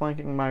here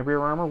flanking my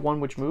rear armor. 1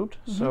 which moved.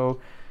 So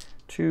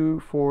 2,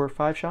 4,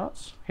 5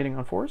 shots hitting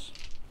on 4s.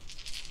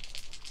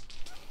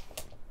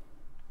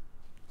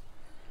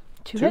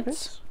 2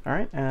 hits. All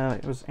right.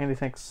 It was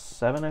anti-tank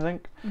 7, I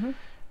think.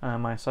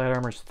 My side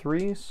armor is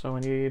 3, so I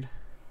need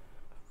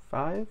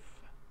 4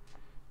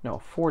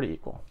 to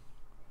equal.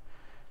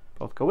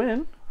 Both go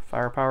in.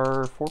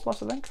 Firepower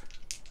 4+, I think.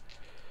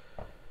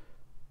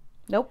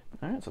 Nope.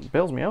 All right, so it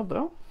bails me out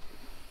though.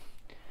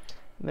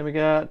 And then we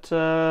got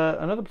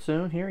another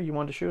platoon here. You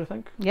wanted to shoot, I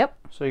think. Yep.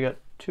 So you got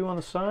 2 on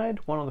the side,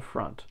 1 on the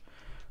front.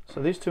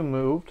 So these 2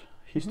 moved.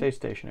 He stays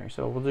stationary.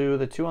 So we'll do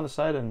the 2 on the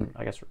side and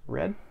I guess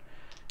red.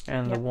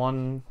 And the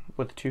one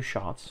with the 2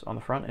 shots on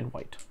the front in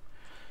white.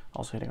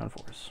 Also hitting on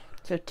 4s.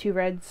 So 2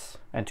 reds.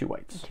 And 2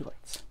 whites. And 2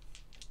 whites.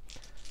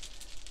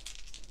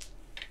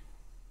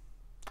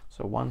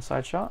 So 1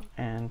 side shot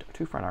and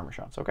 2 front armor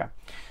shots. Okay.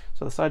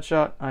 So the side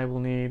shot, I will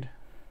need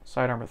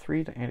side armor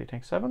 3 to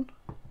anti-tank 7.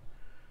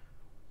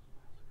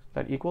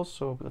 That equals,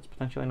 so that's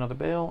potentially another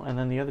bale. And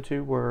then the other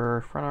 2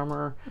 were front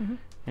armor,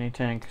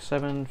 anti-tank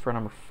 7, front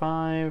armor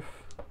 5.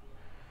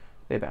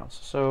 They bounce.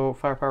 So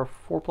firepower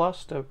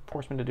 4+ to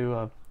force me to do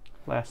a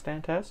last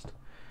stand test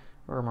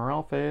or a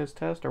morale phase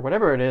test or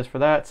whatever it is for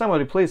that.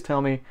 Somebody please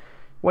tell me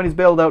when he's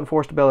bailed out and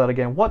forced to bail out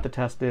again what the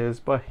test is,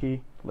 but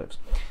he lives.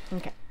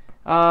 Okay.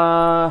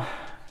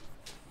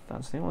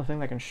 That's the only thing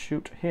that can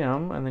shoot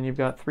him, and then you've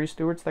got 3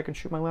 stewards that can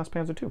shoot my last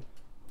Panzer II.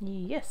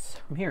 Yes.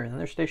 From here, and then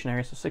they're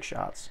stationary, so 6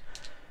 shots.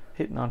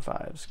 Hitting on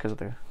 5s because of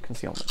the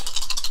concealment.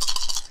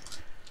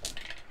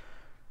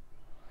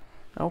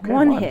 Okay.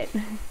 1 hit.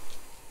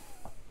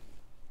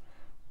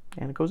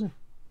 And it goes in.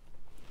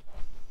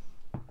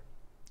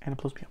 And it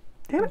blows me up.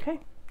 Damn it. Okay.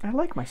 I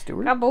like my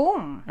steward.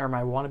 Kaboom! Or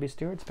my wannabe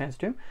steward, it's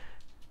Panzer II.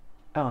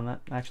 Oh, and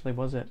that actually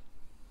was it.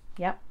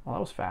 Yep. Well,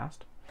 that was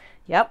fast.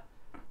 Yep.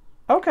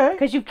 Okay.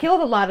 Because you've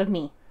killed a lot of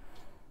me.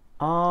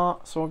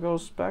 So it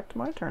goes back to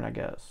my turn, I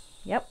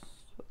guess. Yep.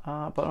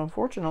 But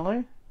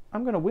unfortunately,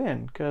 I'm going to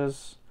win,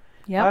 because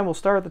I will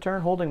start the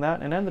turn holding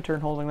that and end the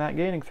turn holding that,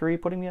 gaining 3,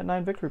 putting me at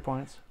 9 victory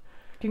points.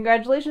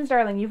 Congratulations,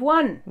 darling. You've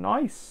won.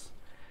 Nice.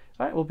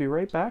 All right, we'll be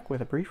right back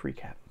with a brief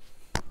recap.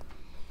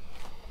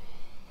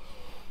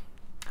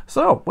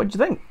 So, what'd you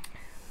think?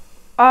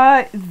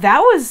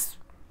 That was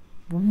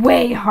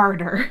way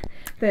harder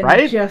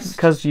than just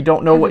because you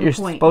don't know what you're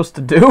supposed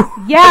to do.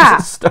 Yeah.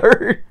 To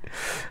start.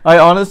 I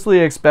honestly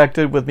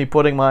expected, with me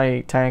putting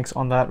my tanks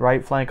on that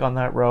right flank on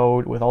that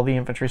road with all the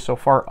infantry so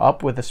far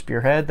up with the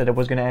spearhead, that it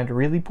was going to end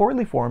really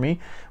poorly for me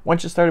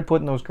once you started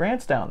putting those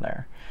grants down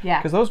there. Yeah.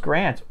 Because those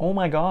grants, oh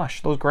my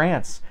gosh, those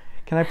grants.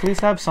 Can I please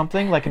have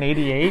something like an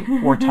 88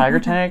 or Tiger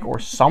tank or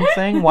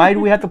something? Why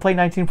do we have to play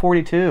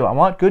 1942? I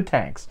want good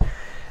tanks.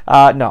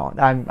 No,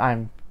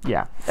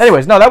 yeah.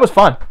 Anyways, no, that was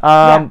fun.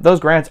 Those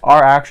grants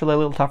are actually a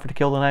little tougher to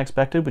kill than I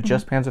expected, with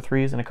just Panzer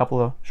IIIs and a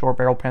couple of short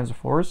barrel Panzer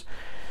IVs.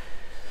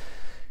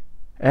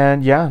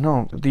 And yeah,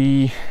 no,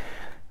 the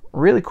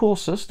really cool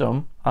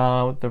system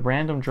with the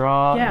random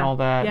draw and all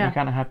that. You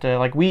kind of have to,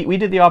 like, we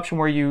did the option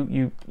where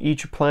you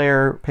each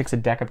player picks a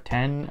deck of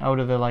 10 out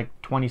of the like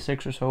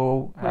 26 or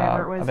so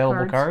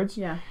available cards.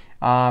 Yeah.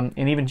 And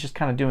even just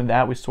kind of doing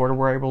that, we sort of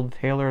were able to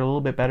tailor it a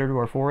little bit better to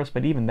our forest,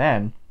 but even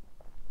then,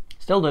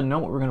 still didn't know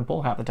what we were going to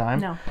pull half the time.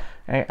 No.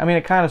 I mean,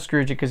 it kind of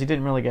screwed you because you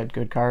didn't really get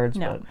good cards.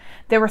 No. But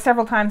there were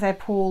several times I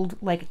pulled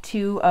like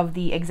 2 of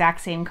the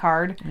exact same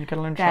card. You could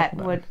learn that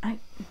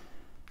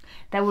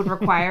would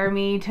require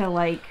me to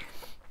like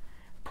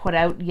put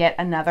out yet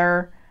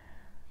another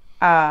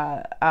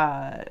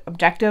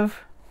objective.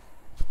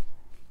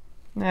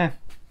 Yeah,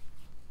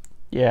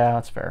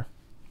 that's fair.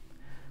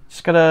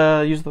 Just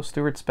gotta use those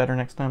stewards better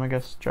next time, I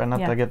guess. Try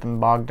not to get them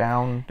bogged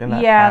down in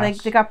that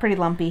pass. they got pretty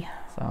lumpy.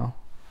 So,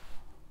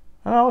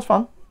 it was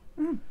fun.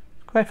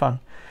 Quite fun.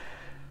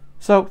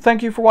 So,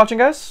 thank you for watching,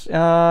 guys.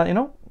 I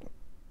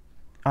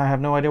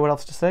have no idea what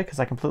else to say because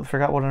I completely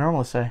forgot what I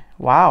normally say.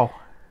 Wow.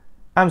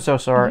 I'm so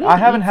sorry. I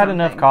haven't had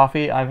enough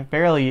coffee. I've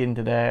barely eaten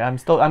today.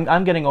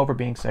 I'm getting over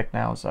being sick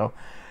now, so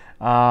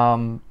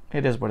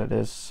it is what it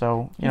is.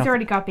 So He's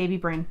already got baby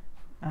brain.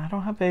 I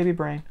don't have baby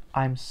brain.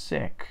 I'm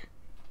sick.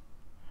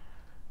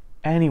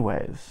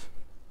 Anyways,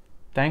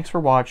 thanks for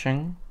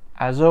watching.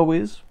 As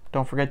always,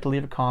 don't forget to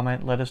leave a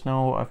comment. Let us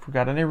know if we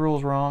got any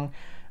rules wrong.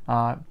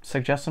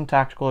 Suggest some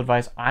tactical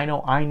advice. I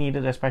know I need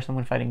it, especially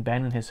when fighting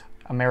Ben and his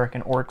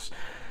American orcs.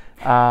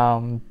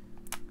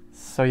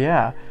 So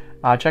yeah.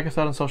 Check us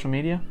out on social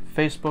media,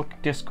 Facebook,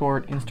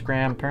 Discord,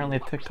 Instagram, apparently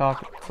a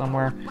TikTok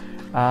somewhere.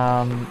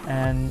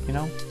 And,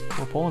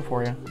 we're pulling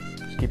for you.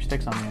 Just keep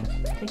sticks on the end.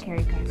 Take care,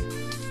 you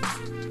guys.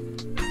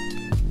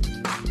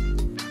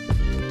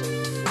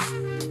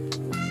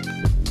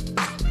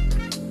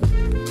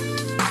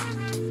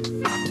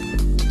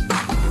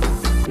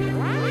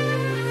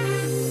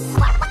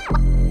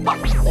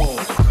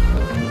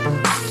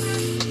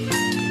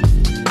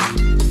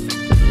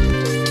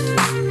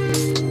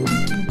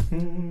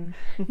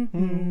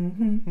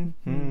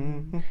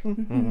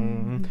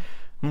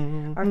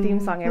 Our theme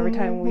song every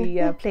time we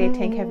play a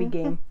tank heavy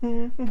game.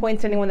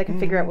 Points to anyone that can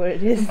figure out what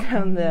it is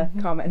down the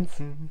comments.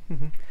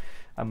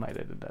 I might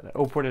edit that out.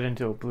 Oh, put it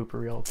into a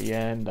blooper reel at the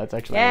end. That's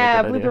actually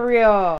a really good idea. Blooper reel.